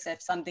campus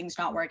if something's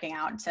not working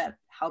out to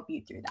help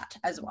you through that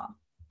as well.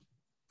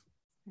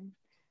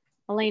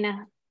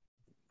 Elena,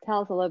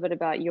 tell us a little bit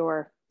about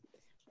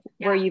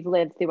where you've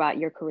lived throughout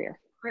your career.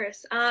 Of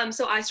course.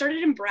 So I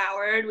started in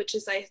Broward, which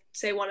is, I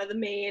say, one of the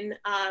main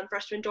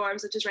freshman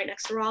dorms, which is right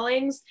next to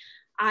Rawlings.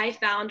 I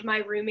found my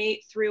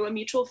roommate through a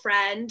mutual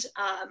friend,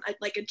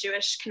 like a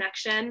Jewish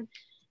connection.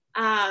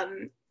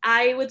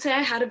 I would say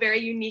I had a very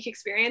unique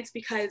experience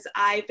because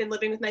I've been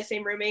living with my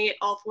same roommate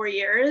all 4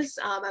 years.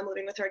 I'm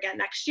living with her again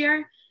next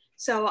year.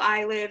 So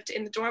I lived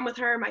in the dorm with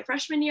her my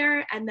freshman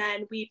year, and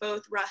then we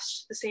both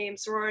rushed the same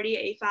sorority,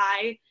 A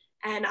Phi,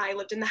 and I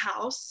lived in the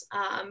house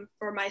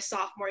for my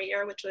sophomore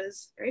year, which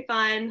was very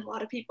fun, a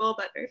lot of people,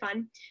 but very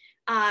fun.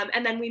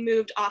 And then we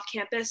moved off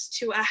campus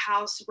to a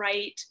house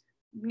right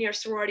near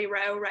Sorority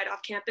Row, right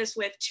off campus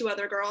with 2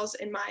 other girls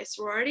in my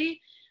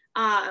sorority.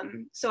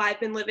 So I've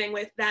been living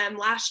with them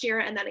last year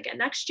and then again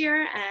next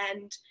year,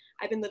 and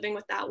I've been living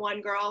with that one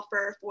girl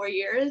for 4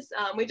 years.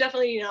 We've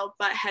definitely,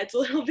 butt heads a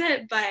little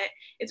bit, but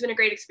it's been a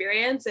great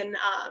experience. And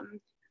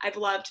I've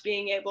loved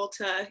being able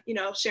to,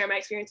 share my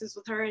experiences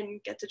with her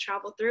and get to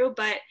travel through.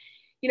 But,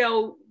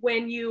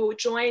 when you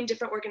join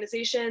different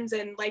organizations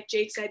and like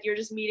Jake said, you're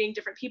just meeting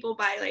different people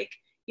by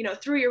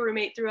through your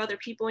roommate, through other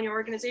people in your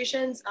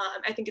organizations.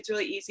 I think it's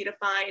really easy to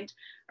find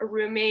a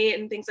roommate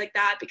and things like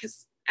that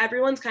because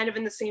everyone's kind of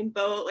in the same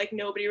boat. Like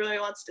nobody really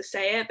wants to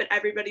say it, but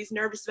everybody's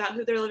nervous about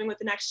who they're living with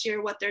the next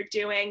year, what they're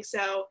doing. So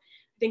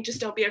I think just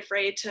don't be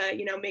afraid to,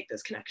 make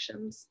those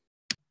connections.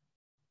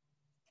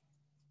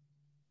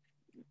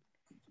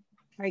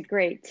 All right,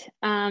 great.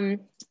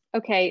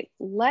 Okay,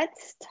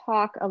 let's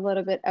talk a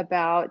little bit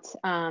about,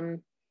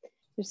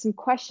 there's some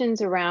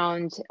questions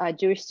around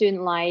Jewish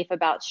student life,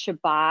 about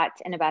Shabbat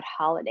and about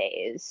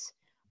holidays.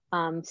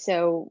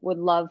 So would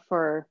love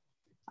for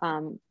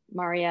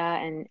Maria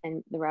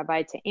and the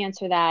rabbi to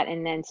answer that.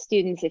 And then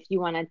students, if you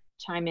want to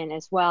chime in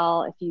as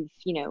well, if you've,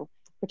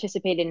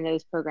 participated in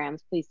those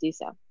programs, please do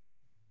so.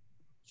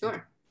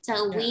 Sure.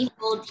 So we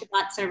hold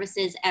Shabbat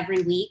services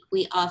every week.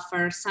 We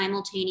offer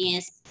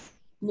simultaneous,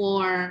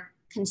 more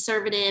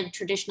conservative,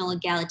 traditional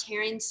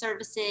egalitarian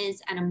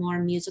services and a more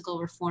musical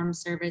reform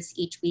service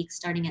each week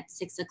starting at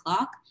 6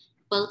 o'clock.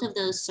 Both of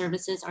those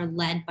services are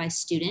led by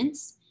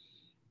students,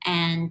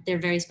 and they're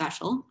very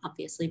special,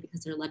 obviously,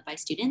 because they're led by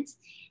students.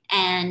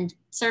 And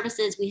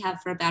services we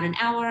have for about an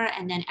hour,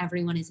 and then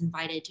everyone is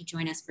invited to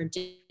join us for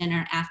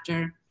dinner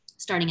after,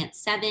 starting at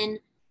 7.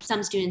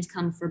 Some students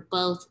come for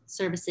both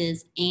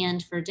services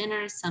and for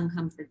dinner. Some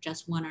come for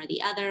just one or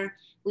the other.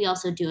 We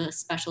also do a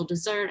special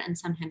dessert and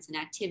sometimes an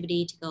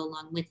activity to go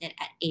along with it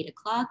at 8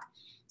 o'clock.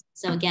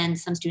 So again,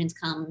 some students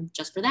come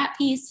just for that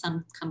piece,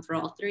 some come for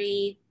all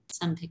 3,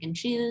 some pick and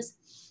choose.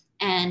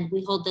 And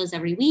we hold those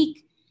every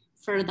week.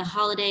 For the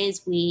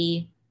holidays,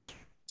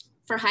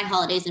 for high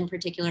holidays in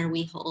particular,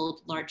 we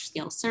hold large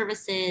scale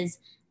services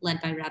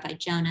led by Rabbi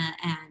Jonah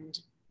and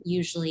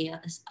usually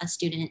a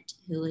student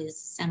who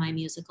is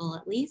semi-musical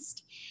at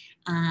least.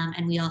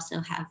 And we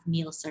also have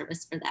meal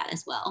service for that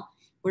as well.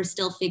 We're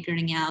still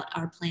figuring out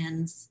our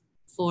plans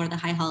for the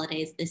high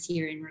holidays this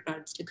year in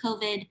regards to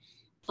COVID,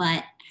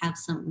 but have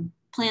some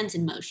plans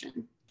in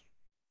motion.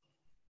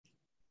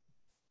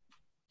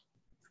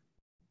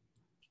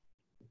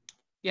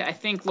 Yeah, I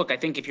think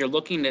if you're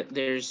looking at,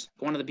 there's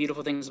one of the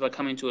beautiful things about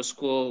coming to a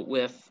school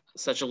with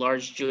such a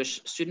large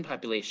Jewish student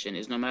population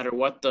is no matter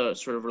what the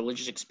sort of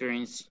religious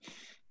experience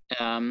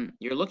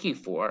you're looking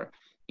for,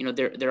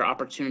 there are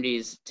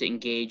opportunities to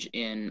engage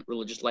in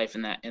religious life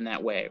in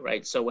that way,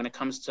 right? So when it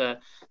comes to,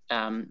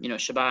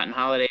 Shabbat and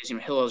holidays,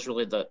 Hillel is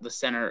really the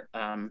center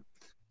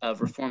of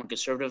Reform and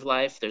conservative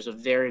life. There's a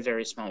very,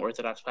 very small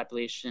Orthodox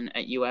population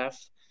at UF.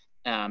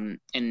 And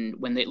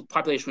when the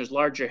population was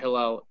larger,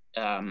 Hillel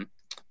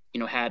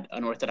had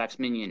an Orthodox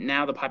minyan.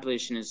 Now the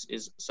population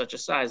is such a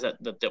size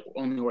that the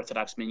only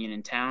Orthodox minyan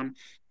in town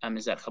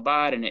is at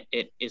Chabad, and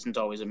it isn't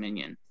always a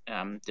minyan,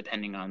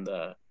 depending on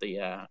the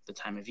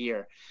time of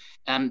year.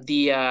 But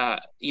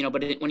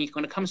when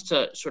it comes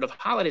to sort of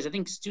holidays, I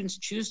think students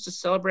choose to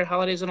celebrate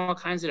holidays in all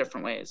kinds of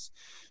different ways.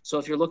 So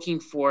if you're looking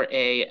for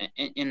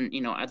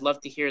I'd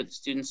love to hear the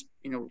students,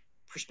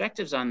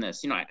 perspectives on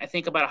this. I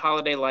think about a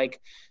holiday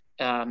like,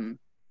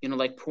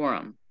 like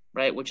Purim,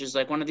 right? Which is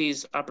like one of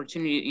these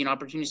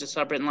opportunities to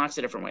celebrate in lots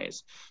of different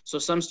ways. So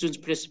some students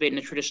participate in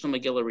a traditional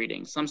Megillah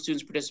reading. Some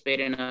students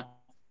participate in a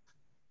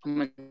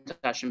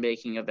and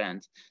baking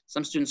event.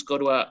 Some students go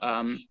to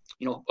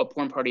a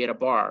porn party at a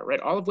bar, right?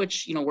 All of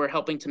which, we're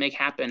helping to make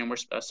happen and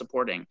we're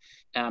supporting.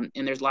 And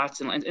there's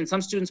lots and some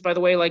students, by the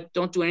way, like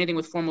don't do anything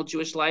with formal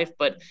Jewish life,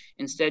 but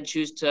instead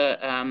choose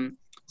to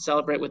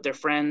celebrate with their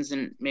friends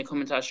and make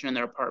Humantashen in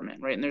their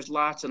apartment, right? And there's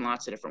lots and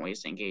lots of different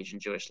ways to engage in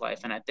Jewish life.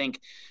 And I think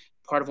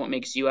part of what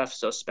makes UF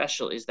so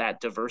special is that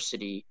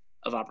diversity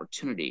of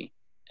opportunity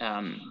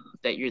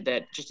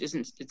that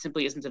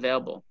simply isn't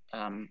available,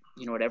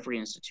 at every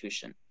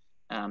institution.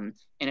 And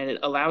it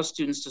allows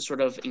students to sort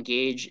of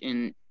engage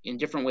in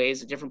different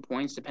ways at different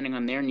points, depending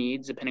on their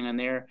needs, depending on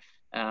their,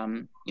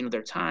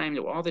 their time,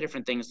 all the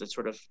different things, that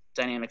sort of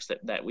dynamics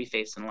that we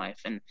face in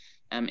life. And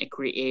it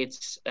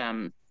creates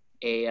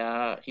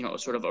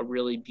sort of a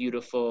really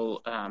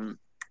beautiful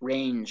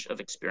range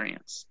of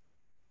experience.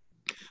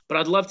 But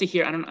I'd love to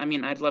hear,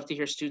 I'd love to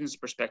hear students'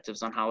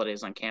 perspectives on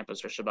holidays on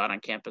campus or Shabbat on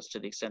campus, to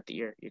the extent that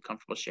you're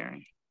comfortable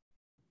sharing.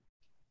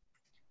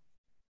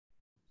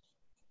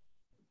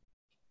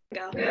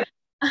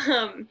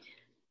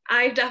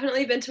 I've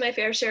definitely been to my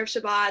fair share of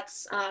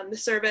Shabbats, the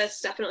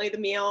service, definitely the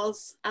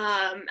meals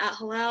at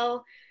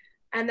Hillel.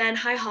 And then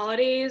high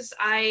holidays,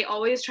 I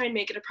always try and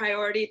make it a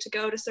priority to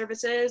go to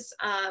services.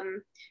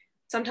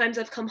 Sometimes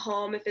I've come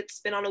home if it's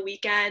been on a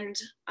weekend,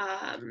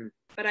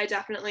 but I've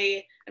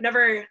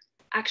never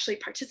actually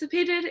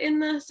participated in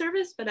the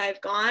service, but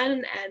I've gone,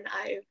 and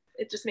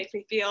it just makes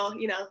me feel,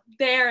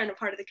 there and a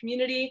part of the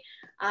community.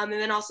 And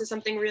then also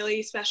something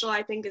really special,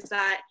 I think, is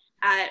that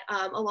at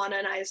Alana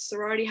and I's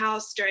sorority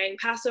house during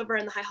Passover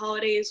and the high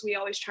holidays, we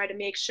always try to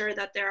make sure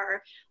that there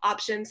are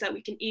options that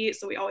we can eat.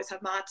 So we always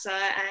have matzah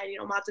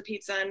and, matzah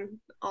pizza and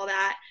all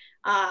that.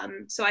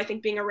 So I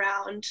think being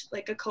around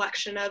like a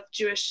collection of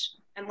Jewish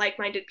and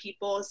like-minded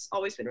people has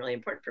always been really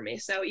important for me.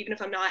 So even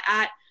if I'm not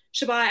at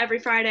Shabbat every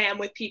Friday, I'm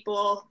with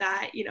people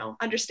that,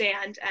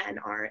 understand and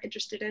are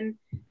interested in,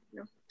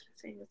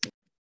 saying this.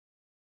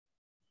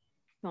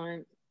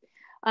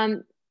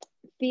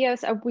 Theo,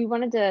 so we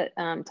wanted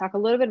to talk a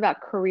little bit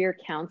about career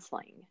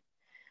counseling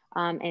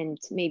and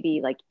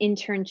maybe like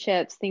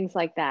internships, things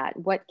like that.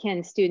 What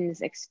can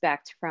students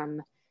expect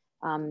from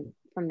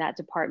that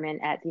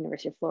department at the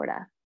University of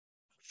Florida?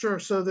 Sure.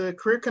 So the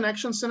Career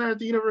Connection Center at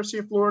the University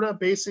of Florida,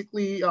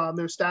 basically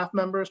there's staff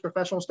members,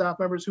 professional staff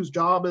members whose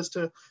job is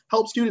to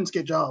help students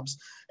get jobs.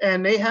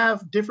 And they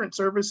have different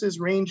services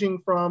ranging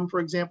from, for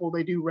example,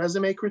 they do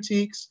resume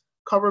critiques,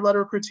 cover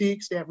letter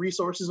critiques. They have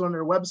resources on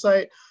their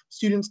website.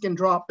 Students can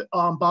drop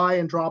by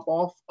and drop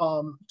off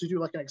to do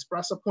like an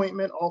express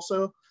appointment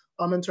also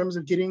in terms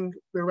of getting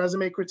their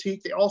resume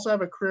critique. They also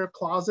have a career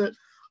closet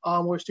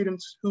where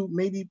students who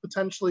maybe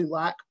potentially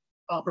lack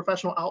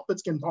professional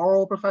outfits can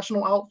borrow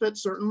professional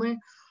outfits, certainly.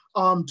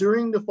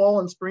 During the fall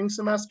and spring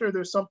semester,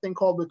 there's something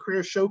called the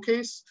Career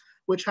Showcase,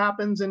 which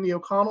happens in the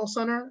O'Connell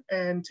Center.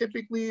 And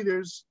typically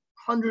there's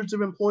hundreds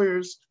of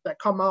employers that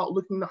come out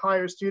looking to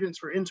hire students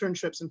for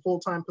internships and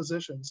full-time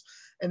positions.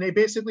 And they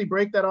basically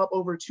break that up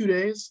over 2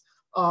 days.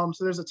 So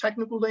there's a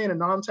technical day and a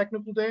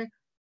non-technical day.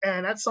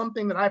 And that's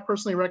something that I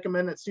personally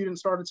recommend that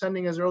students start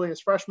attending as early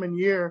as freshman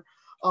year.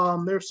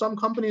 There's some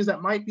companies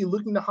that might be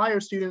looking to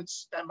hire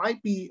students that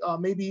might be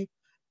maybe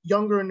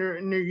younger in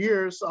their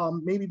years,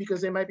 maybe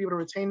because they might be able to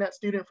retain that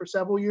student for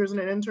several years in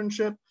an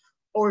internship,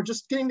 or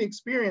just getting the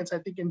experience. I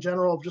think in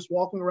general of just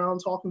walking around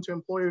talking to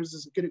employers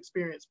is a good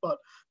experience. But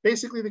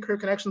basically the Career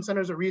Connection Center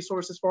is a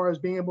resource as far as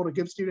being able to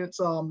give students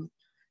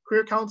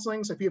career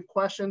counseling. So if you have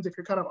questions, if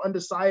you're kind of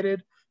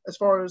undecided as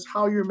far as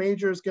how your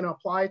major is going to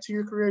apply to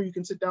your career, you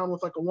can sit down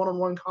with like a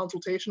one-on-one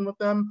consultation with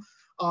them.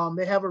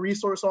 They have a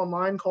resource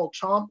online called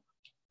CHOMP,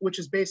 which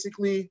is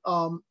basically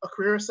a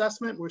career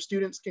assessment where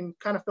students can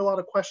kind of fill out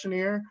a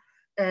questionnaire,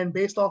 and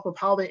based off of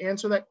how they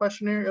answer that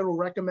questionnaire, it will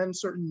recommend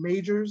certain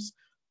majors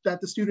that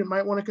the student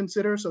might want to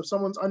consider. So if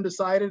someone's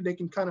undecided, they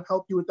can kind of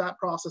help you with that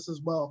process as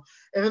well.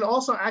 And then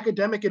also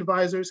academic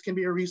advisors can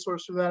be a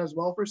resource for that as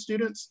well for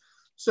students.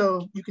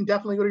 So you can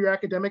definitely go to your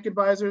academic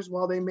advisors.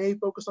 While they may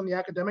focus on the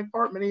academic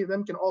part, many of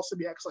them can also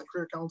be excellent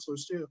career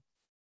counselors too.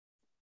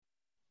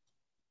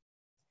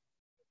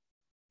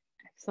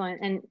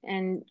 Excellent.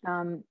 And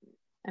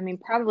I mean,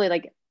 probably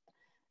like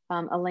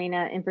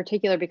Elena in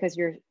particular, because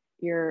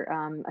you're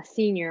a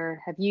senior,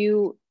 have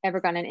you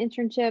ever gotten an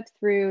internship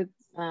through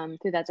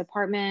that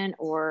department,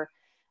 or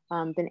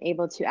been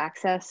able to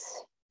access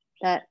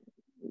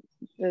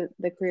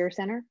the Career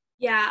Center?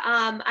 Yeah,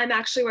 I'm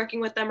actually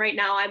working with them right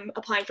now. I'm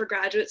applying for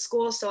graduate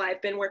school, so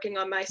I've been working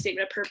on my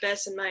statement of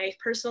purpose and my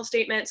personal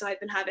statement. So I've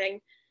been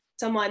having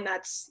someone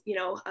that's,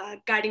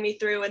 guiding me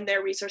through, and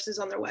their resources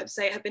on their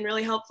website have been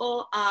really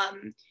helpful.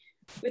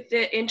 With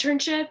the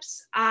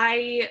internships,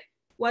 I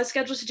was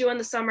scheduled to do in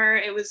the summer.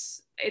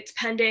 It's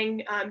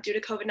pending due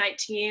to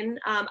COVID-19.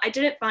 I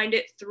didn't find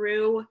it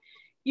through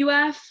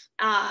UF,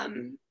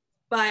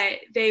 but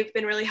they've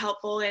been really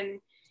helpful in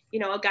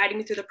guiding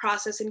me through the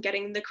process and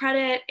getting the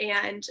credit.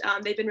 And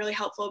they've been really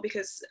helpful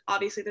because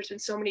obviously there's been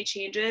so many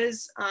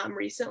changes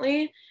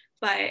recently,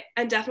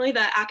 and definitely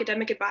the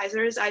academic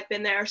advisors, I've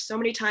been there so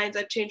many times.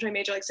 I've changed my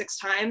major like 6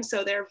 times.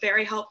 So they're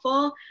very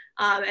helpful.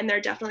 And they're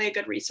definitely a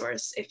good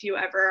resource if you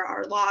ever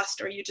are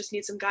lost or you just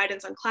need some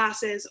guidance on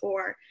classes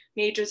or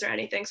majors or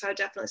anything. So I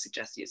definitely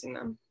suggest using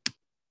them.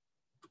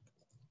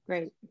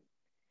 Great.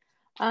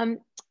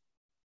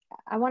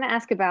 I want to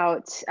ask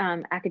about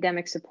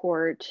academic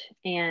support,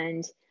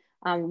 and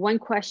one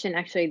question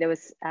actually that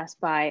was asked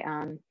by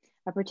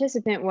a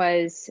participant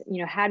was,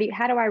 how do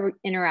I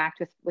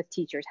interact with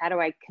teachers? How do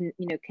I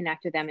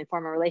connect with them and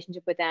form a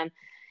relationship with them?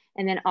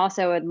 And then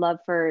also I'd love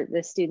for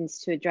the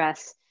students to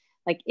address,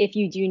 like, if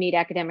you do need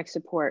academic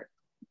support,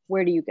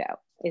 where do you go?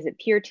 Is it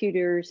peer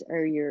tutors,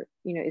 or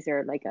is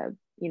there like a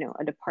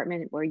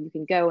department where you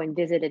can go and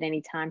visit at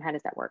any time? How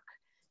does that work?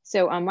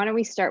 So why don't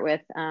we start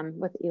with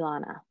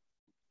Ilana?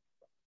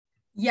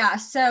 Yeah,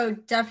 so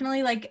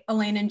definitely, like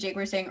Elaine and Jake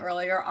were saying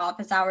earlier,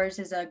 office hours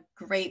is a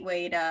great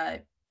way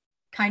to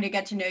kind of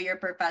get to know your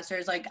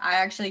professors. Like, I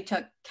actually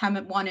took Chem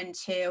 1 and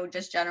 2,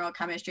 just general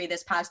chemistry,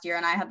 this past year,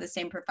 and I had the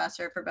same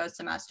professor for both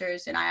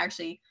semesters, and I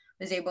actually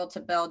was able to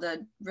build a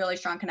really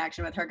strong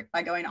connection with her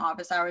by going to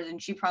office hours,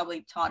 and she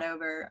probably taught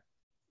over,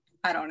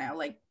 I don't know,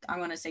 like, I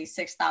want to say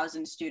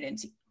 6,000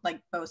 students, like,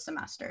 both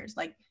semesters,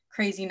 like,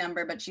 crazy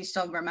number, but she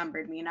still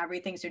remembered me and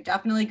everything. So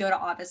definitely go to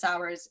office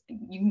hours.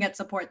 You can get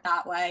support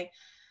that way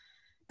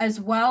as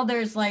well.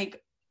 There's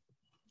like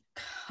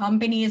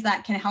companies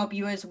that can help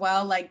you as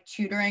well, like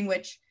tutoring,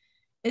 which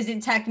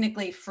isn't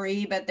technically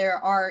free, but there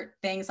are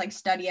things like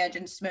Study Edge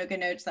and Smoke and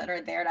Notes that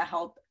are there to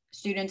help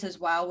students as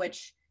well,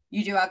 which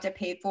you do have to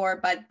pay for.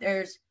 But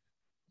there's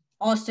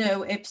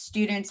also, if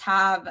students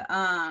have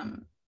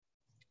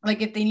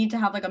like, if they need to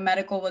have like a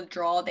medical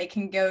withdrawal, they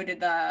can go to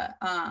the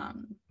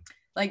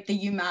like the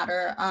You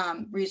Matter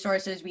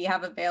resources we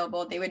have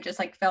available. They would just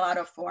like fill out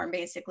a form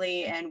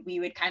basically, and we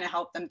would kind of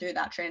help them through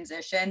that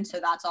transition. So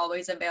that's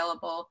always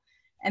available.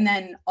 And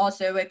then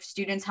also, if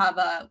students have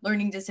a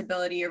learning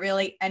disability or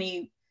really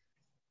any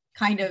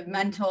kind of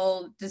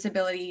mental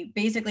disability,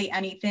 basically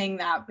anything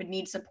that would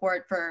need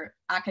support for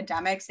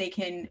academics, they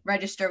can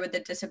register with the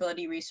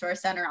Disability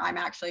Resource Center. I'm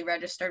actually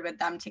registered with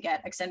them to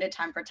get extended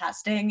time for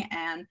testing.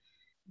 And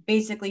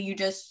basically you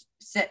just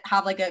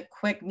have like a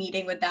quick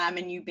meeting with them,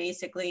 and you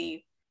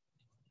basically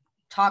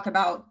talk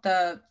about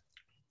the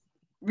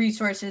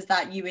resources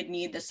that you would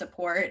need, the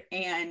support,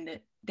 and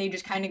they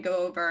just kind of go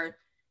over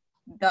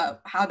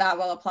how that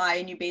will apply,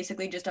 and you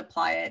basically just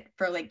apply it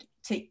for like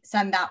to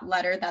send that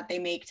letter that they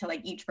make to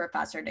like each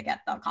professor to get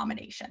the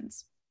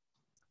accommodations.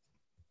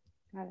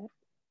 Got it.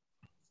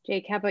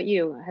 Jake, how about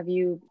you? Have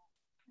you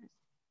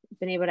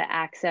been able to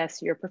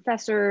access your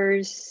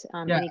professors,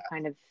 any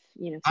kind of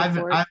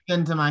support? I've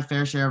been to my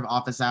fair share of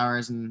office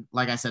hours, and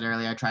like I said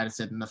earlier, I try to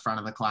sit in the front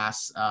of the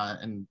class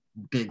in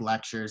big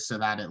lectures so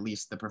that at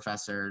least the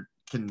professor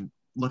can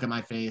look at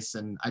my face,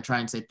 and I try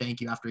and say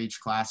thank you after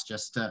each class,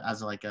 just to,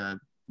 as like a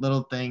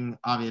little thing.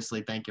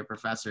 Obviously thank your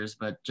professors,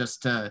 but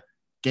just to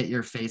get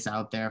your face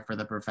out there for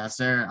the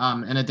professor.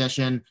 In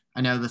addition,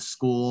 I know the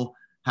school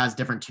has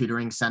different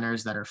tutoring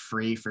centers that are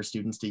free for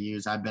students to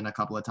use. I've been a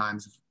couple of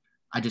times.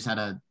 I just had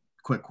a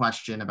quick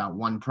question about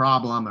one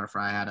problem, or if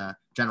I had a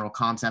general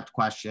concept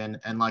question.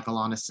 And like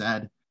Ilana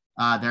said,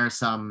 there are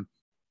some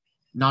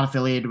not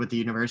affiliated with the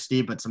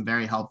university, but some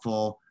very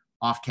helpful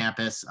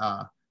off-campus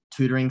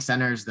tutoring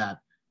centers that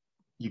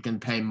you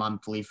can pay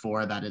monthly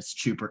for, that is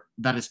cheaper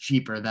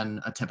than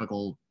a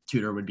typical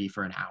tutor would be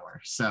for an hour.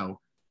 So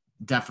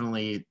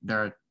definitely there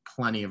are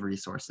plenty of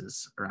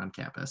resources around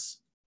campus.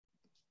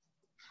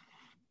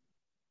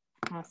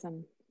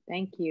 Awesome,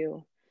 thank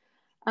you.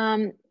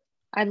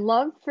 I'd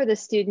love for the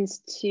students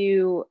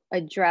to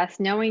address,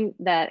 knowing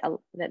that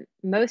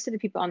most of the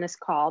people on this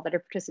call that are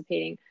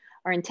participating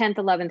are in 10th,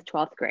 11th,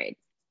 12th grade.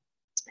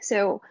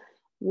 So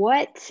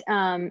what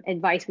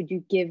advice would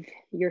you give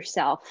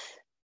yourself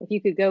if you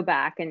could go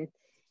back and,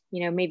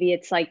 maybe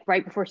it's like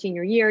right before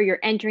senior year, you're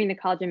entering the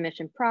college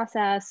admission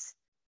process.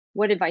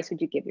 What advice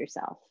would you give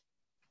yourself?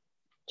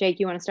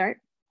 Jake, you want to start?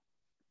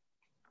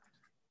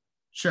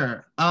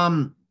 Sure.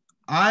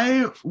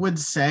 I would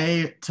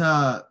say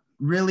to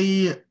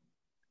really,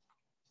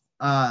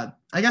 I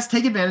guess,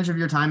 take advantage of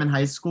your time in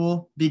high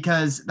school,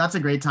 because that's a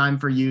great time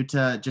for you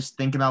to just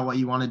think about what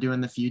you want to do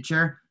in the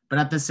future. But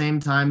at the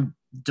same time,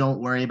 don't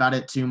worry about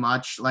it too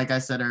much. Like I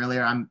said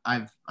earlier,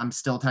 I'm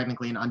still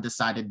technically an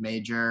undecided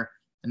major,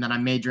 and then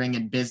I'm majoring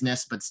in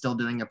business, but still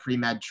doing a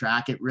pre-med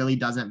track. It really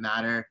doesn't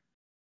matter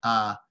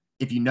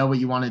if you know what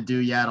you want to do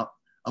yet.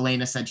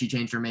 Elena said she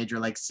changed her major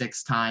like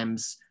 6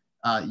 times.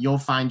 You'll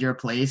find your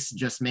place.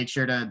 Just make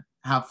sure to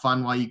have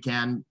fun while you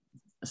can,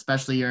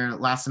 especially your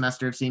last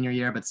semester of senior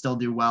year, but still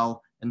do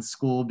well in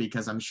school,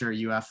 because I'm sure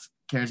UF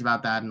cares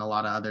about that and a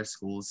lot of other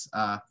schools.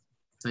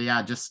 So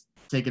yeah, just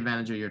take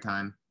advantage of your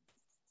time.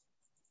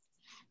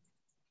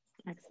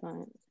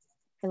 Excellent.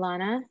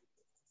 Ilana?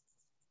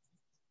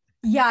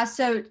 Yeah,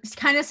 so it's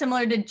kind of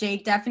similar to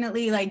Jake.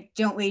 Definitely, like,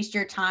 don't waste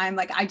your time.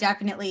 Like, I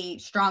definitely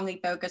strongly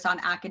focus on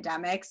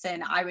academics,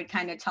 and I would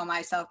kind of tell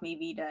myself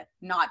maybe to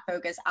not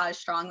focus as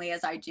strongly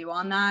as I do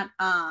on that.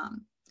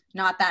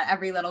 Not that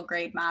every little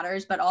grade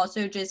matters, but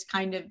also just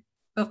kind of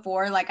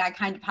before, like, I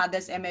kind of had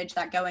this image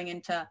that going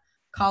into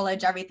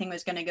college, everything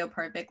was going to go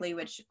perfectly,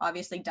 which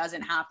obviously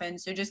doesn't happen.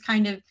 So just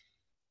kind of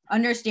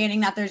understanding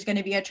that there's going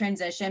to be a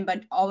transition,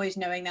 but always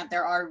knowing that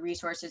there are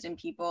resources and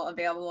people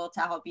available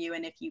to help you.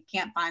 And if you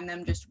can't find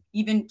them, just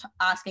even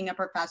asking a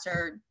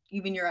professor,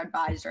 even your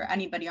advisor,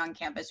 anybody on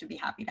campus would be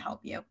happy to help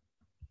you.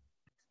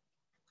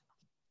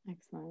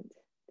 Excellent.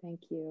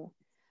 Thank you.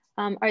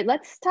 All right,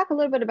 let's talk a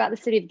little bit about the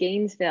city of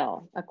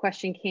Gainesville. A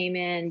question came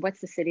in, what's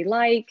the city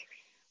like?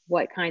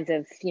 What kinds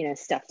of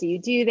stuff do you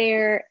do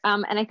there?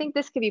 And I think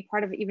this could be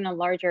part of even a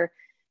larger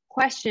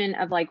question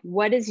of like,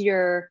 what does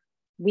your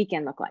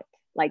weekend look like?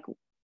 Like,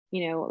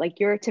 like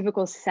your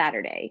typical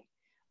Saturday.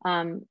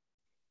 You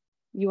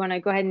want to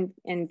go ahead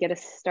and get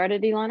us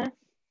started, Ilana?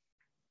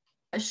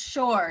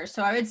 Sure.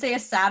 So I would say a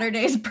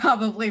Saturday is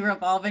probably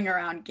revolving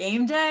around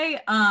game day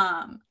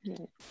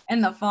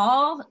in the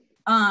fall,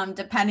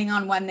 depending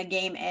on when the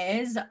game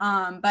is.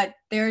 But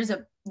there's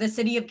the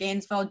city of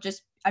Gainesville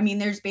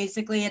there's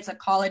basically, it's a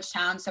college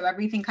town. So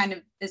everything kind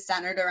of is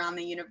centered around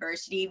the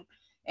university.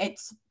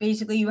 It's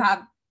basically, you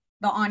have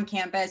the on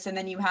campus, and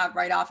then you have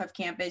right off of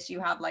campus, you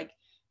have like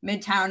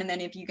Midtown. And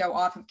then if you go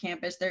off of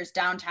campus, there's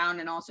downtown,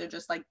 and also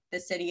just like the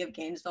city of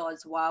Gainesville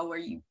as well, where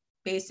you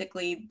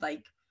basically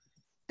like,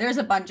 there's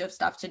a bunch of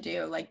stuff to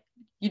do. Like,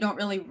 you don't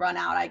really run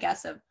out, I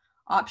guess, of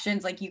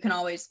options. Like, you can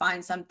always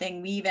find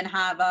something. We even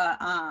have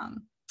a,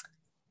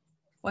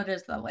 what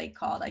is the lake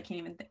called? I can't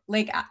even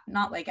think.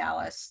 Not Lake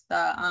Alice.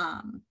 The,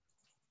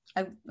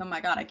 oh my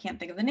God, I can't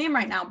think of the name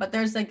right now, but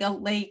there's like a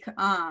lake,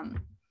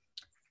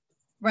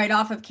 right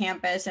off of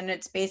campus, and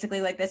it's basically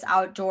like this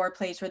outdoor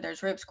place where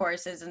there's ropes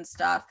courses and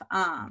stuff.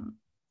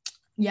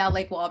 Yeah,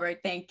 Lake Walbrook,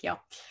 thank you.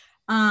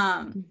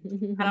 I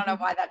don't know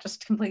why that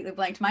just completely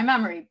blanked my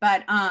memory,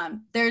 but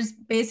there's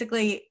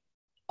basically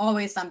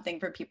always something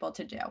for people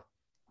to do.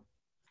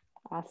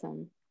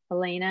 Awesome.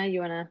 Elena,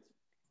 you want to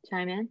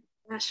chime in?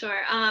 Yeah,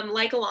 sure.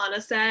 Like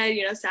Alana said,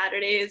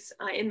 Saturdays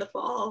in the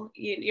fall,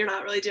 you're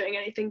not really doing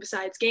anything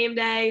besides game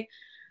day.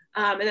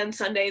 And then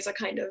Sundays are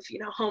kind of,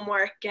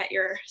 homework, get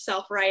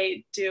yourself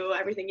right, do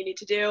everything you need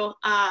to do.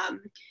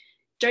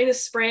 During the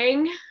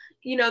spring,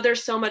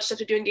 there's so much stuff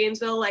to do in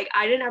Gainesville. Like,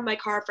 I didn't have my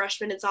car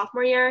freshman and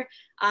sophomore year,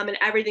 and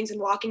everything's in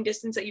walking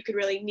distance that you could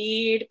really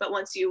need. But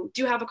once you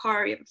do have a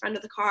car, you have a friend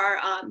of the car,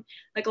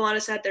 like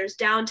Alana said, there's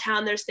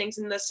downtown, there's things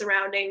in the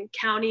surrounding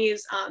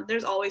counties.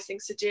 There's always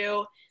things to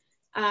do.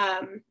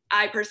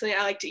 I personally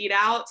like to eat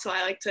out, so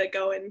I like to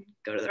go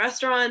to the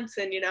restaurants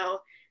and,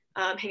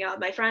 hang out with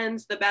my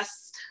friends. The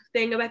best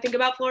thing I think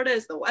about Florida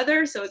is the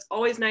weather. So it's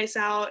always nice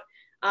out.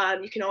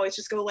 You can always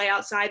just go lay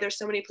outside. There's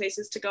so many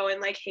places to go and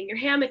like hang your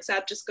hammocks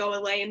up, just go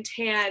and lay and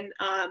tan,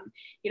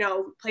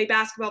 play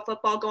basketball,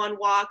 football, go on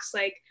walks,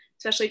 like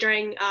especially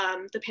during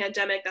the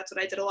pandemic. That's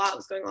what I did a lot,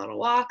 was going on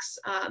walks.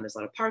 There's a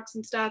lot of parks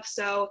and stuff.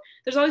 So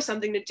there's always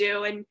something to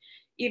do. And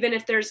even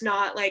if there's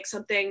not like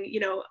something,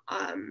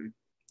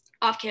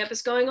 off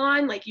campus going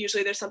on, like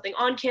usually there's something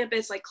on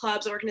campus, like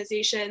clubs,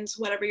 organizations,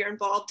 whatever you're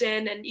involved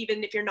in. And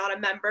even if you're not a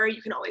member,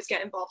 you can always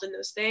get involved in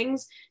those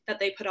things that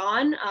they put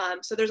on.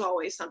 So there's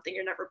always something,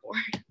 you're never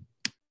bored.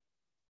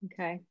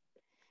 Okay.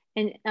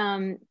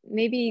 And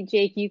maybe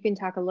Jake, you can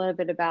talk a little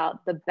bit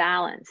about the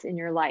balance in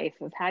your life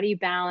of how do you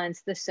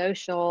balance the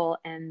social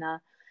and the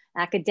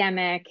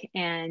academic,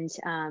 and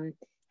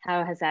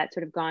how has that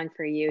sort of gone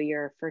for you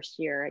your first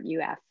year at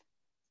UF?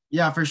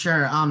 Yeah, for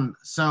sure.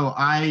 So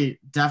I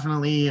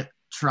definitely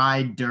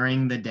tried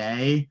during the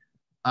day.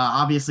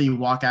 Obviously, you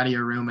walk out of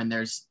your room and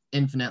there's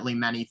infinitely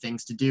many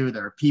things to do.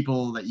 There are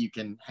people that you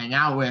can hang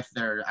out with.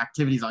 There are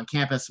activities on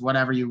campus,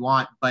 whatever you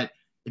want. But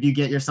if you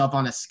get yourself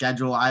on a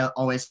schedule, I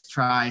always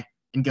try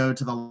and go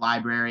to the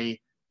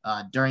library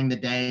during the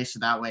day. So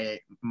that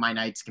way my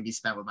nights can be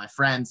spent with my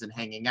friends and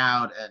hanging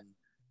out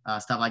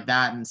and stuff like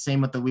that. And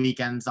same with the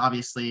weekends.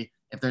 Obviously,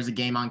 if there's a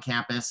game on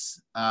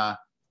campus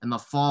in the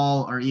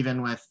fall, or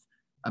even with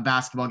a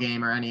basketball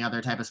game or any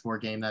other type of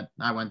sport game, that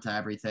I went to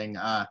everything,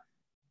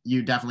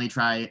 you definitely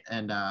try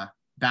and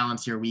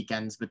balance your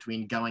weekends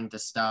between going to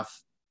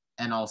stuff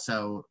and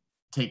also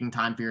taking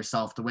time for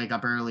yourself to wake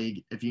up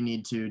early if you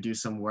need to do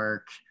some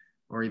work,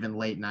 or even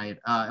late night.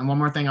 And one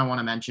more thing I want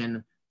to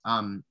mention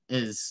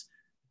is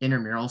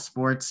intramural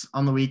sports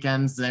on the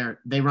weekends.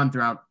 They run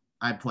throughout.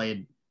 I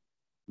played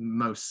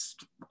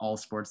most all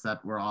sports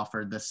that were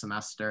offered this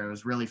semester. It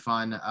was really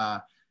fun.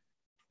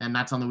 and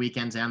that's on the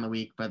weekends and the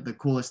week. But the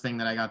coolest thing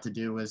that I got to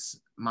do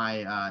was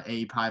my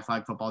AE Pi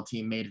flag football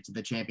team made it to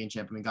the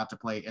championship, and we got to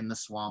play in the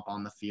swamp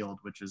on the field,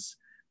 which was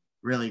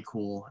really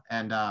cool.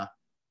 And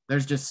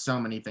there's just so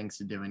many things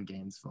to do in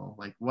Gainesville.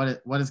 Like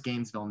what is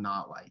Gainesville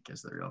not like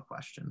is the real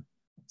question.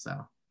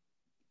 So.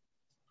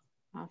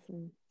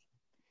 Awesome.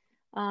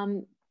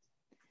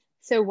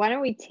 So why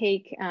don't we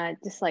take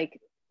just like,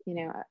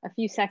 a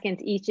few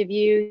seconds each of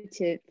you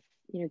to,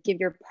 give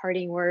your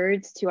parting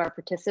words to our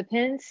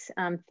participants.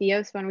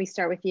 Theos, why don't we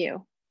start with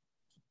you?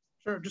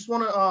 Sure. Just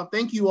want to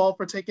thank you all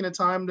for taking the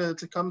time to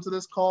come to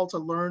this call to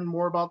learn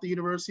more about the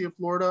University of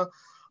Florida.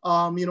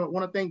 Want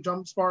to thank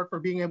JumpSpark for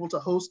being able to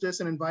host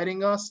this and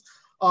inviting us.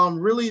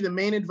 Really, the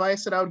main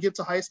advice that I would give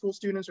to high school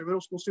students or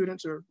middle school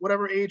students or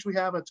whatever age we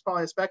have, it's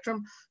probably a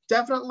spectrum.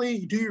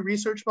 Definitely do your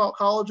research about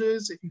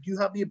colleges. If you do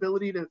have the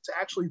ability to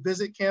actually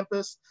visit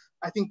campus,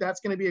 I think that's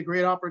going to be a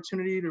great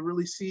opportunity to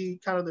really see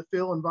kind of the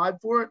feel and vibe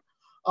for it.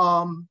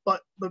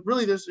 But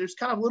really, there's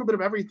kind of a little bit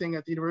of everything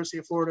at the University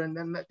of Florida,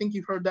 and I think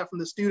you've heard that from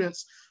the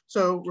students.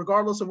 So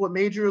regardless of what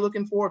major you're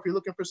looking for, if you're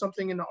looking for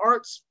something in the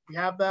arts, we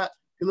have that.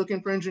 If you're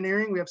looking for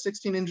engineering, we have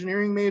 16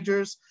 engineering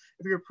majors.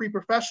 If you're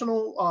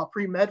pre-professional,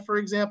 pre-med, for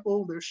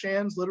example, there's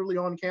Shands literally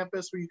on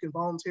campus where you can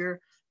volunteer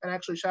and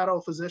actually shadow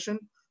a physician.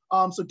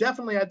 So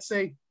definitely, I'd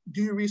say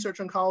do your research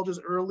on colleges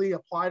early,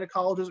 apply to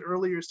colleges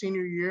early your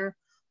senior year,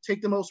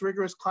 take the most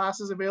rigorous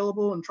classes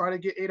available, and try to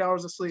get 8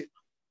 hours of sleep.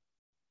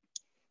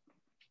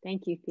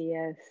 Thank you,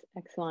 Theos.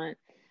 Excellent.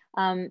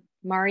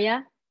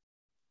 Maria?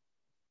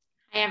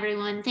 Hi,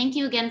 everyone. Thank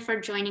you again for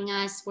joining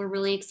us. We're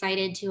really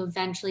excited to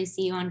eventually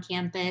see you on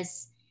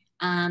campus.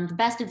 The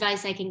best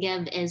advice I can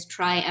give is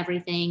try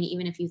everything,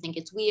 even if you think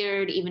it's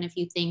weird, even if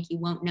you think you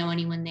won't know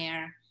anyone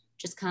there.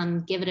 Just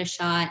come, give it a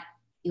shot.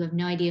 You have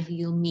no idea who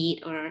you'll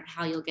meet or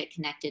how you'll get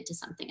connected to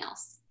something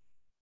else.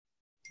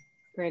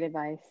 Great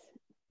advice.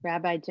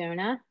 Rabbi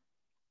Jonah?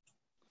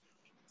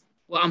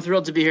 Well, I'm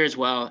thrilled to be here as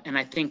well. And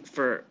I think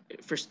for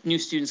new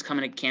students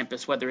coming to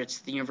campus, whether it's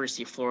the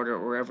University of Florida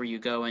or wherever you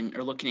go and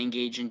are looking to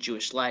engage in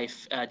Jewish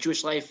life,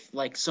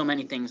 like so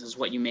many things, is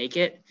what you make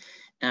it.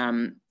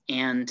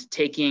 And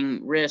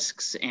taking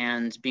risks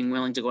and being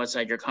willing to go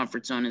outside your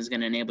comfort zone is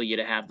going to enable you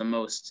to have the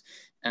most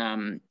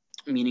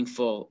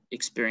meaningful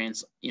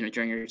experience,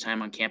 during your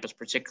time on campus,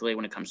 particularly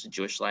when it comes to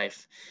Jewish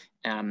life.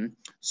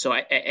 So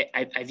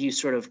I view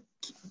sort of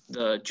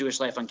the Jewish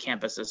life on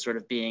campus as sort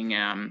of being,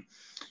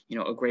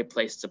 a great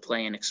place to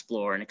play and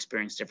explore and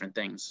experience different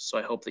things. So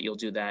I hope that you'll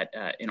do that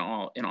in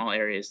all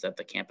areas that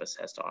the campus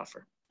has to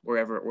offer,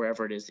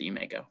 wherever it is that you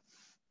may go.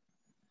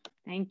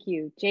 Thank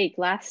you. Jake,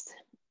 last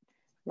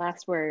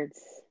words.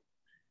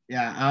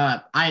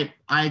 Yeah,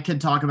 I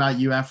could talk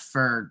about UF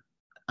for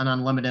an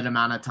unlimited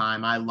amount of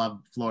time. I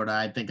love Florida.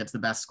 I think it's the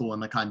best school in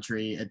the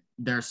country.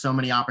 There's so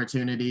many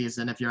opportunities,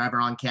 and if you're ever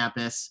on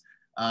campus,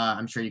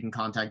 I'm sure you can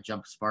contact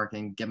JumpSpark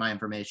and get my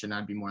information.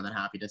 I'd be more than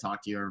happy to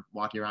talk to you or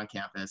walk you around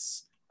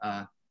campus.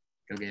 Go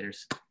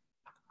Gators.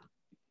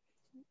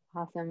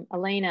 Awesome.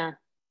 Elena.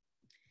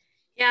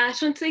 Yeah, I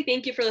just want to say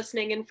thank you for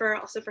listening and for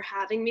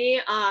having me.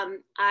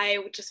 I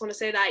would just want to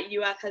say that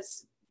UF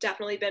has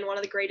definitely been one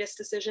of the greatest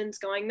decisions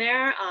going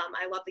there.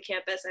 I love the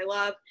campus. I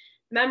love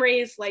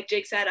memories. Like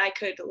Jake said, I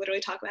could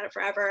literally talk about it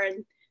forever.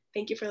 And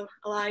thank you for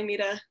allowing me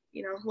to,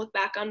 look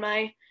back on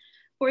my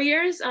 4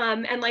 years.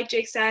 And like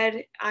Jake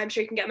said, I'm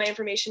sure you can get my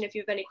information if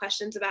you have any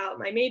questions about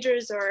my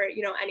majors or,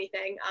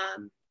 anything.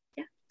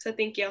 So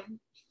thank you.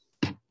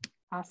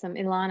 Awesome.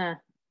 Ilana.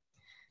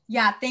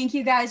 Yeah, thank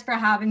you guys for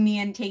having me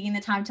and taking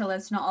the time to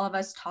listen to all of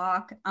us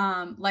talk.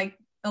 Like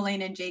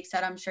Elena and Jake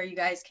said, I'm sure you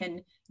guys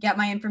can get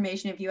my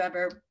information if you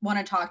ever want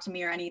to talk to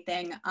me or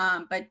anything.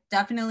 But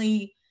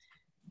definitely,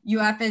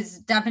 UF has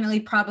definitely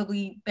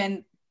probably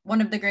been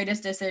one of the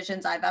greatest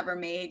decisions I've ever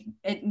made.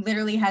 It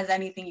literally has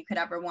anything you could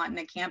ever want in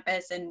a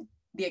campus and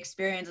the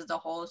experience as a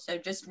whole. So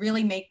just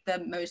really make the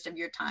most of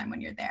your time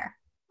when you're there.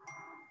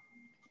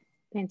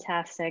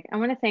 Fantastic. I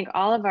want to thank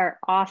all of our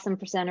awesome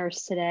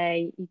presenters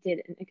today. You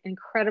did an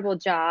incredible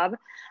job.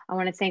 I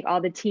want to thank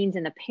all the teens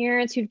and the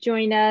parents who've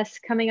joined us.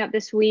 Coming up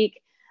this week,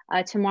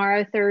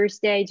 tomorrow,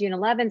 Thursday, June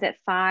 11th at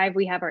 5,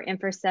 we have our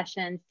info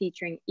session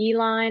featuring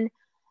Elon.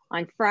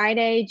 On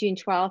Friday, June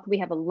 12th, we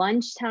have a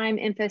lunchtime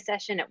info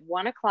session at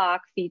 1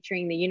 o'clock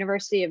featuring the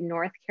University of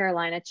North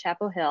Carolina,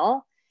 Chapel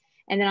Hill.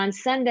 And then on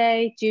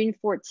Sunday, June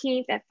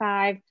 14th at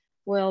 5,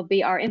 will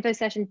be our info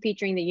session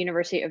featuring the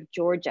University of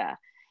Georgia.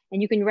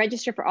 And you can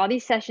register for all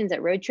these sessions at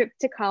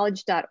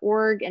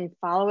roadtriptocollege.org and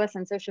follow us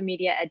on social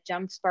media at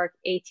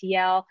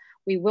JumpSparkATL.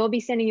 We will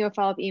be sending you a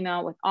follow-up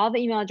email with all the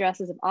email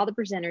addresses of all the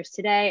presenters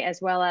today, as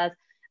well as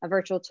a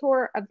virtual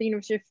tour of the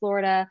University of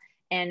Florida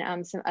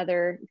and some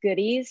other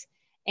goodies.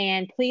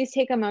 And please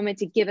take a moment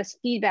to give us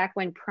feedback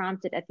when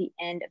prompted at the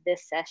end of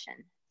this session.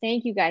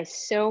 Thank you guys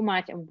so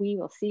much, and we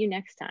will see you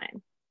next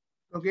time.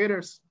 Go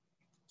Gators.